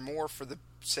trips are more for the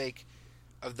sake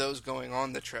of those going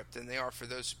on the trip than they are for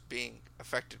those being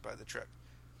affected by the trip.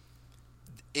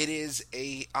 It is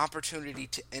a opportunity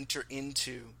to enter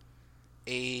into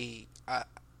an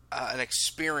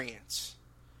experience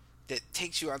that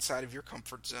takes you outside of your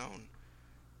comfort zone,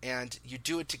 and you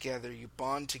do it together, you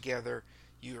bond together,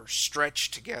 you're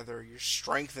stretched together, you're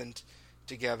strengthened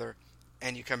together,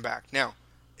 and you come back. Now,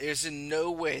 there's in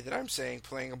no way that I'm saying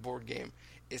playing a board game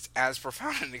is as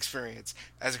profound an experience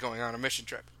as going on a mission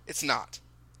trip. It's not.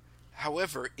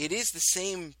 However, it is the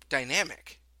same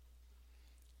dynamic,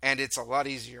 and it's a lot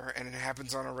easier, and it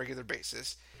happens on a regular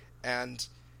basis, and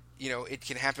it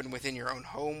can happen within your own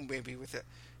home, maybe with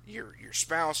your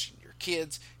spouse, your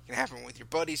kids. It can happen with your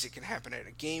buddies. It can happen at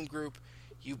a game group.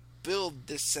 You build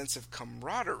this sense of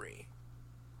camaraderie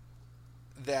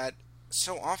that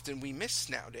so often we miss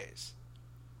nowadays.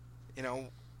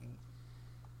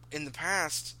 In the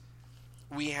past,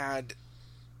 we had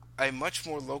a much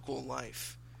more local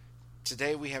life.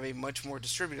 Today, we have a much more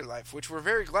distributed life, which we're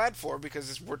very glad for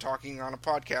because we're talking on a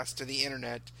podcast to the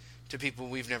internet to people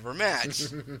we've never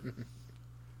met.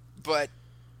 But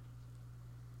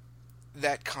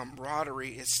that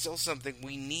camaraderie is still something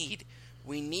we need.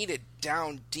 We need it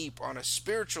down deep on a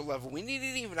spiritual level. We need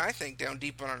it even, I think, down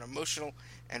deep on an emotional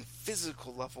and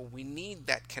physical level. We need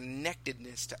that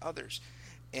connectedness to others.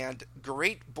 And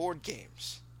great board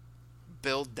games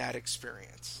build that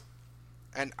experience.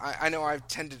 And I know I've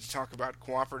tended to talk about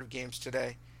cooperative games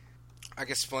today. I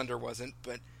guess Splendor wasn't,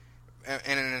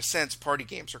 and in a sense, party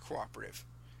games are cooperative.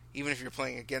 Even if you're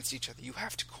playing against each other, you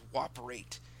have to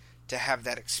cooperate to have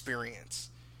that experience.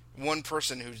 One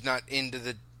person who's not into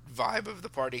the vibe of the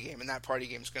party game, and that party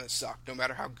game is going to suck, no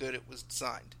matter how good it was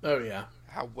designed. Oh, yeah.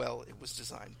 How well it was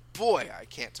designed. Boy, I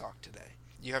can't talk today.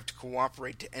 You have to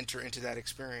cooperate to enter into that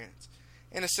experience.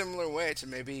 In a similar way to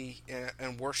maybe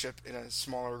in worship in a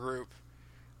smaller group,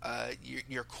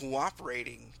 you're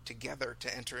cooperating together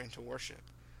to enter into worship.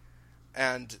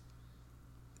 And,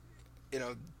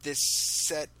 this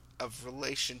set of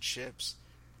relationships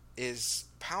is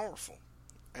powerful.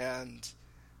 And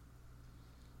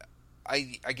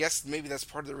I guess maybe that's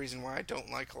part of the reason why I don't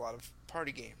like a lot of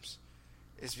party games,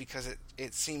 is because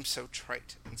it seems so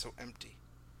trite and so empty.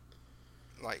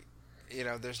 Like,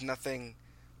 there's nothing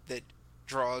that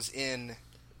draws in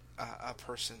a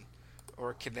person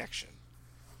or a connection.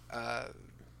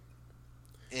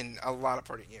 In a lot of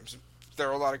party games. There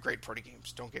are a lot of great party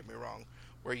games, don't get me wrong,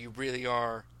 where you really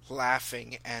are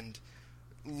laughing and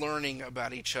learning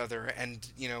about each other, and,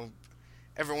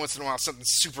 every once in a while something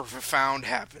super profound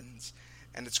happens,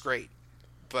 and it's great.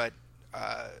 But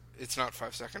it's not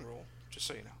 5-second rule, just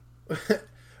so you know.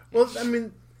 Well, I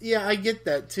mean, yeah, I get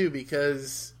that too,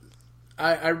 because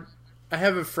I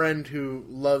have a friend who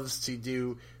loves to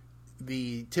do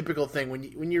the typical thing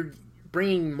when you're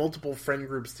bringing multiple friend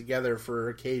groups together for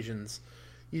occasions.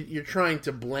 You're trying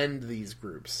to blend these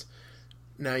groups.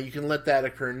 Now, you can let that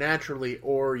occur naturally,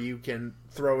 or you can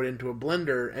throw it into a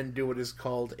blender and do what is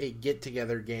called a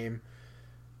get-together game.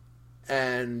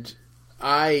 And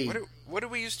What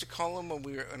did we used to call them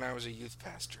when I was a youth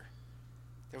pastor?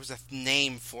 There was a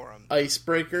name for them.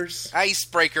 Icebreakers.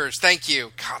 Icebreakers. Thank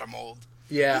you. God, I'm old.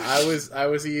 Yeah, I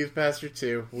was a youth pastor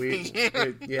too.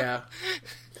 Yeah.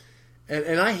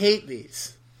 And I hate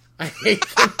these. I hate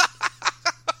them.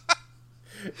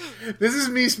 This is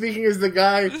me speaking as the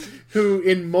guy who,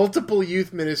 in multiple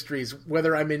youth ministries,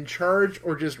 whether I'm in charge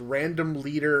or just random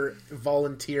leader,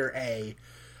 volunteer A,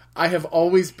 I have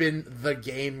always been the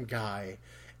game guy.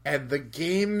 And the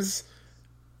games,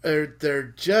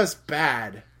 they're just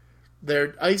bad.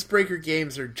 Their icebreaker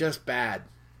games are just bad.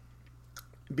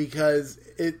 Because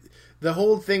the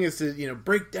whole thing is to,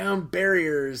 break down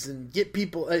barriers and get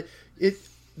people...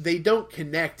 They don't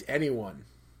connect anyone.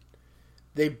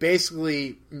 They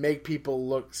basically make people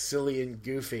look silly and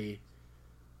goofy.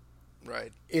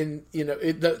 Right.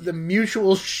 The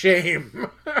mutual shame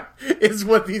is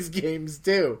what these games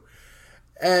do.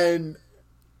 And...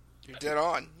 You're dead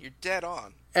on. You're dead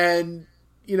on. And,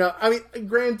 I mean,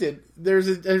 granted, there's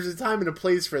a time and a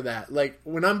place for that. Like,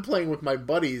 when I'm playing with my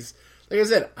buddies, like I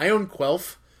said, I own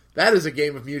Quelf. That is a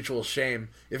game of mutual shame.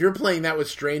 If you're playing that with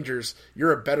strangers,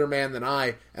 you're a better man than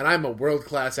I, and I'm a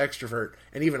world-class extrovert,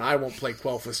 and even I won't play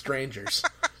Quelf with strangers.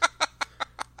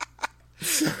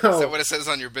 Is that what it says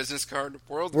on your business card?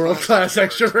 World-class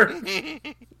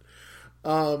extrovert.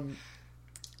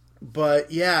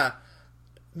 But, yeah,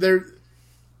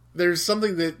 there's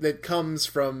something that comes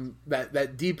from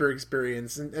that deeper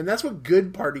experience, and that's what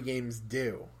good party games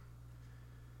do.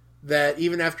 that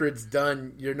even after it's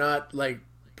done, you're not like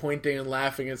pointing and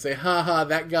laughing and say, "Ha ha,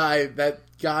 that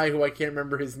guy who I can't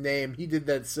remember his name, he did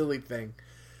that silly thing."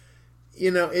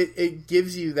 You know, it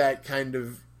gives you that kind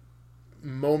of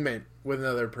moment with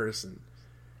another person.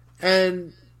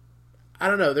 And I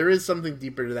don't know, there is something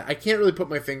deeper to that. I can't really put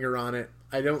my finger on it.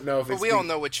 I don't know if but it's... we all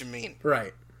know what you mean.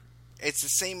 Right. It's the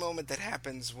same moment that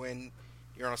happens when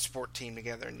you're on a sport team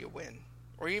together and you win.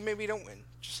 Or you maybe don't win.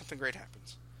 Just something great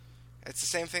happens. It's the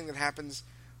same thing that happens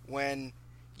when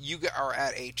you are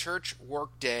at a church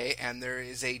work day and there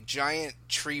is a giant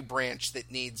tree branch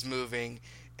that needs moving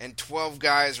and 12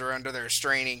 guys are under there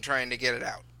straining trying to get it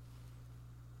out.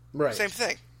 Right. Same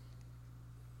thing.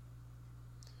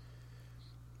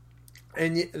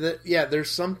 And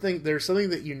there's something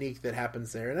that unique that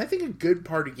happens there. And I think a good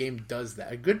party game does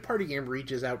that. A good party game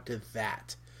reaches out to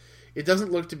that. It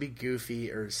doesn't look to be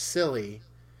goofy or silly,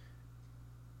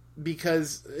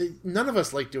 because none of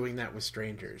us like doing that with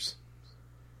strangers.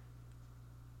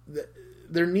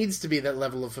 There needs to be that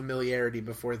level of familiarity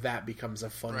before that becomes a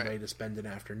fun way to spend an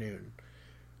afternoon.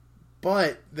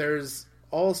 But there's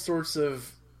all sorts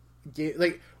of...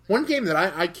 Like, one game that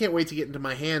I can't wait to get into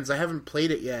my hands, I haven't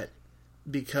played it yet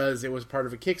because it was part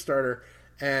of a Kickstarter,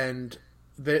 and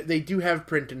they do have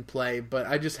print and play, but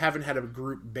I just haven't had a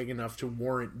group big enough to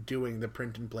warrant doing the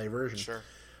print and play version. Sure.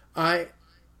 I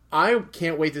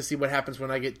can't wait to see what happens when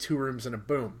I get 2 rooms and a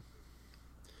boom.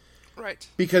 Right.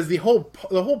 Because the whole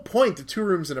point of 2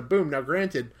 rooms and a boom, now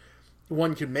granted,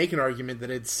 one could make an argument that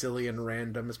it's silly and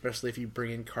random, especially if you bring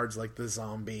in cards like the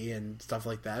zombie and stuff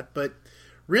like that, but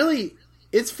really,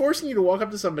 it's forcing you to walk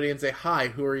up to somebody and say, "Hi,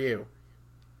 who are you?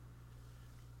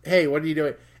 Hey, what are you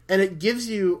doing?" And it gives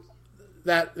you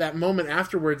that moment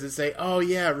afterwards to say, "Oh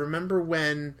yeah, remember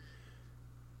when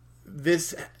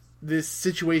this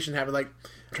situation happened?" Like,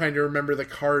 I'm trying to remember the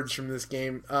cards from this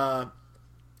game.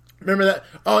 Remember that?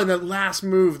 Oh, in the last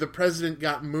move, the president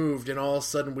got moved, and all of a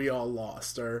sudden we all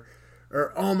lost. Or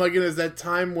oh my goodness, that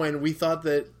time when we thought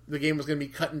that the game was going to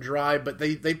be cut and dry, but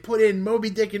they put in Moby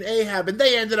Dick and Ahab, and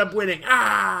they ended up winning.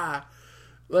 Ah!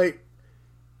 Like,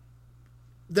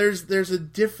 there's a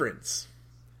difference,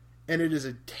 and it is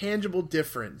a tangible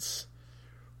difference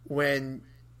when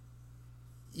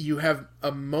you have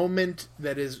a moment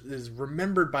that is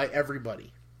remembered by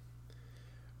everybody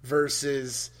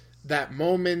versus that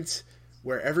moment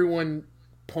where everyone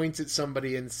points at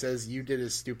somebody and says, "You did a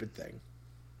stupid thing."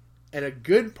 And a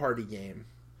good party game,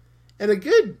 and a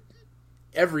good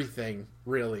everything,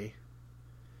 really,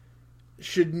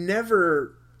 should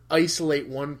never isolate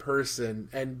one person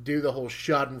and do the whole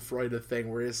schadenfreude thing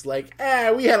where it's like,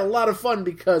 we had a lot of fun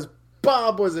because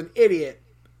Bob was an idiot.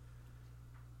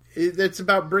 It's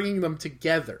about bringing them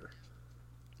together.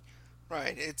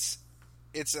 Right. It's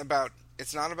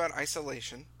not about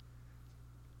isolation,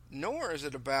 nor is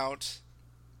it about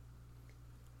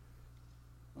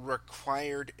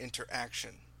required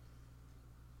interaction.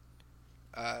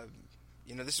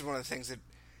 This is one of the things that,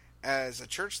 as a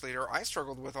church leader, I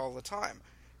struggled with all the time.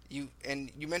 You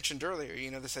mentioned earlier,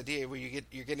 this idea where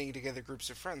you're getting together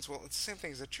groups of friends. Well, it's the same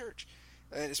thing as a church,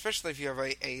 especially if you have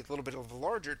a little bit of a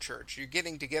larger church. You're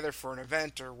getting together for an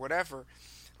event or whatever.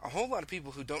 A whole lot of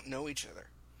people who don't know each other,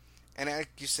 and like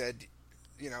you said,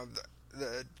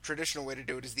 the traditional way to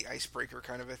do it is the icebreaker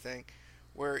kind of a thing,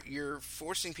 where you're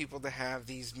forcing people to have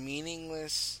these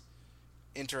meaningless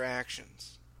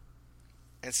interactions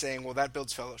and saying, well, that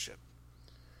builds fellowship.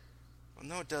 Well,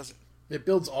 no, it doesn't. It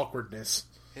builds awkwardness.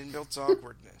 It builds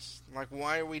awkwardness. Like,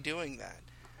 why are we doing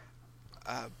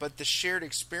that? But the shared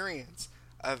experience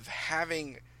of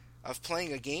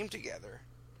playing a game together,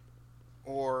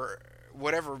 or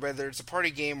whatever, whether it's a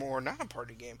party game or not a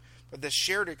party game, but the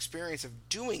shared experience of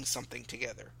doing something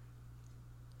together,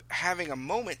 having a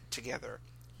moment together,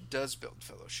 does build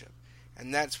fellowship.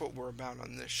 And that's what we're about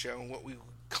on this show, and what we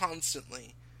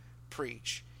constantly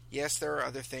preach. Yes, there are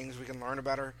other things. We can learn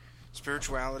about our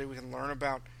spirituality, we can learn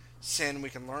about sin, we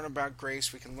can learn about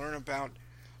grace, we can learn about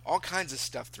all kinds of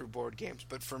stuff through board games.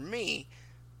 But for me,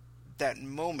 that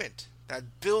moment,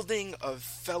 that building of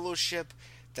fellowship,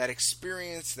 that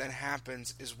experience that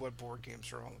happens is what board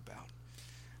games are all about.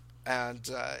 And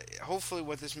hopefully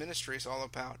what this ministry is all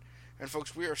about. And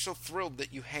folks, we are so thrilled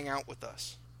that you hang out with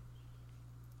us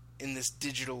in this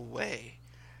digital way.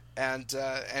 And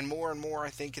more, I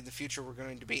think, in the future we're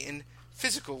going to be in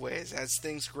physical ways as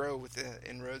things grow with the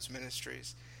Inroads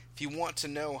Ministries. If you want to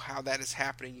know how that is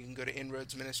happening, you can go to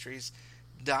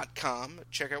inroadsministries.com.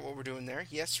 Check out what we're doing there.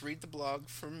 Yes, read the blog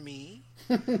from me.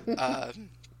 Heck,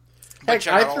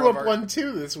 I threw up one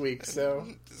too this week, so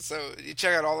you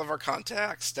check out all of our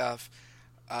contact stuff.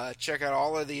 Check out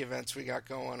all of the events we got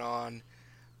going on.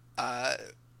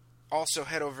 Also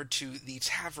head over to the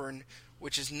tavern,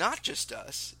 which is not just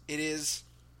us. It is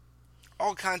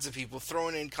all kinds of people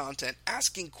throwing in content,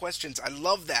 asking questions. I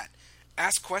love that.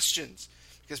 Ask questions,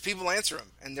 because people answer them,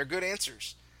 and they're good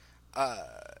answers.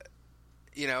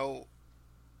 You know,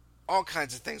 all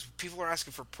kinds of things. People are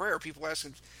asking for prayer. People are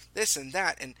asking this and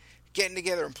that, and getting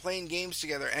together and playing games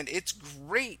together, and it's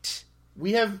great.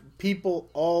 We have people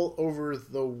all over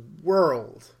the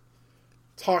world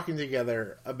talking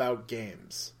together about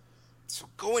games. So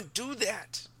go and do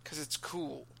that, because it's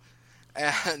cool.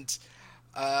 And,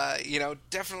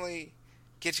 definitely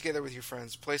get together with your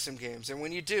friends, play some games. And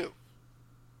when you do,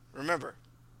 remember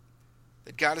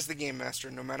that God is the game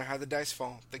master. No matter how the dice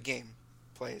fall, the game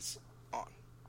plays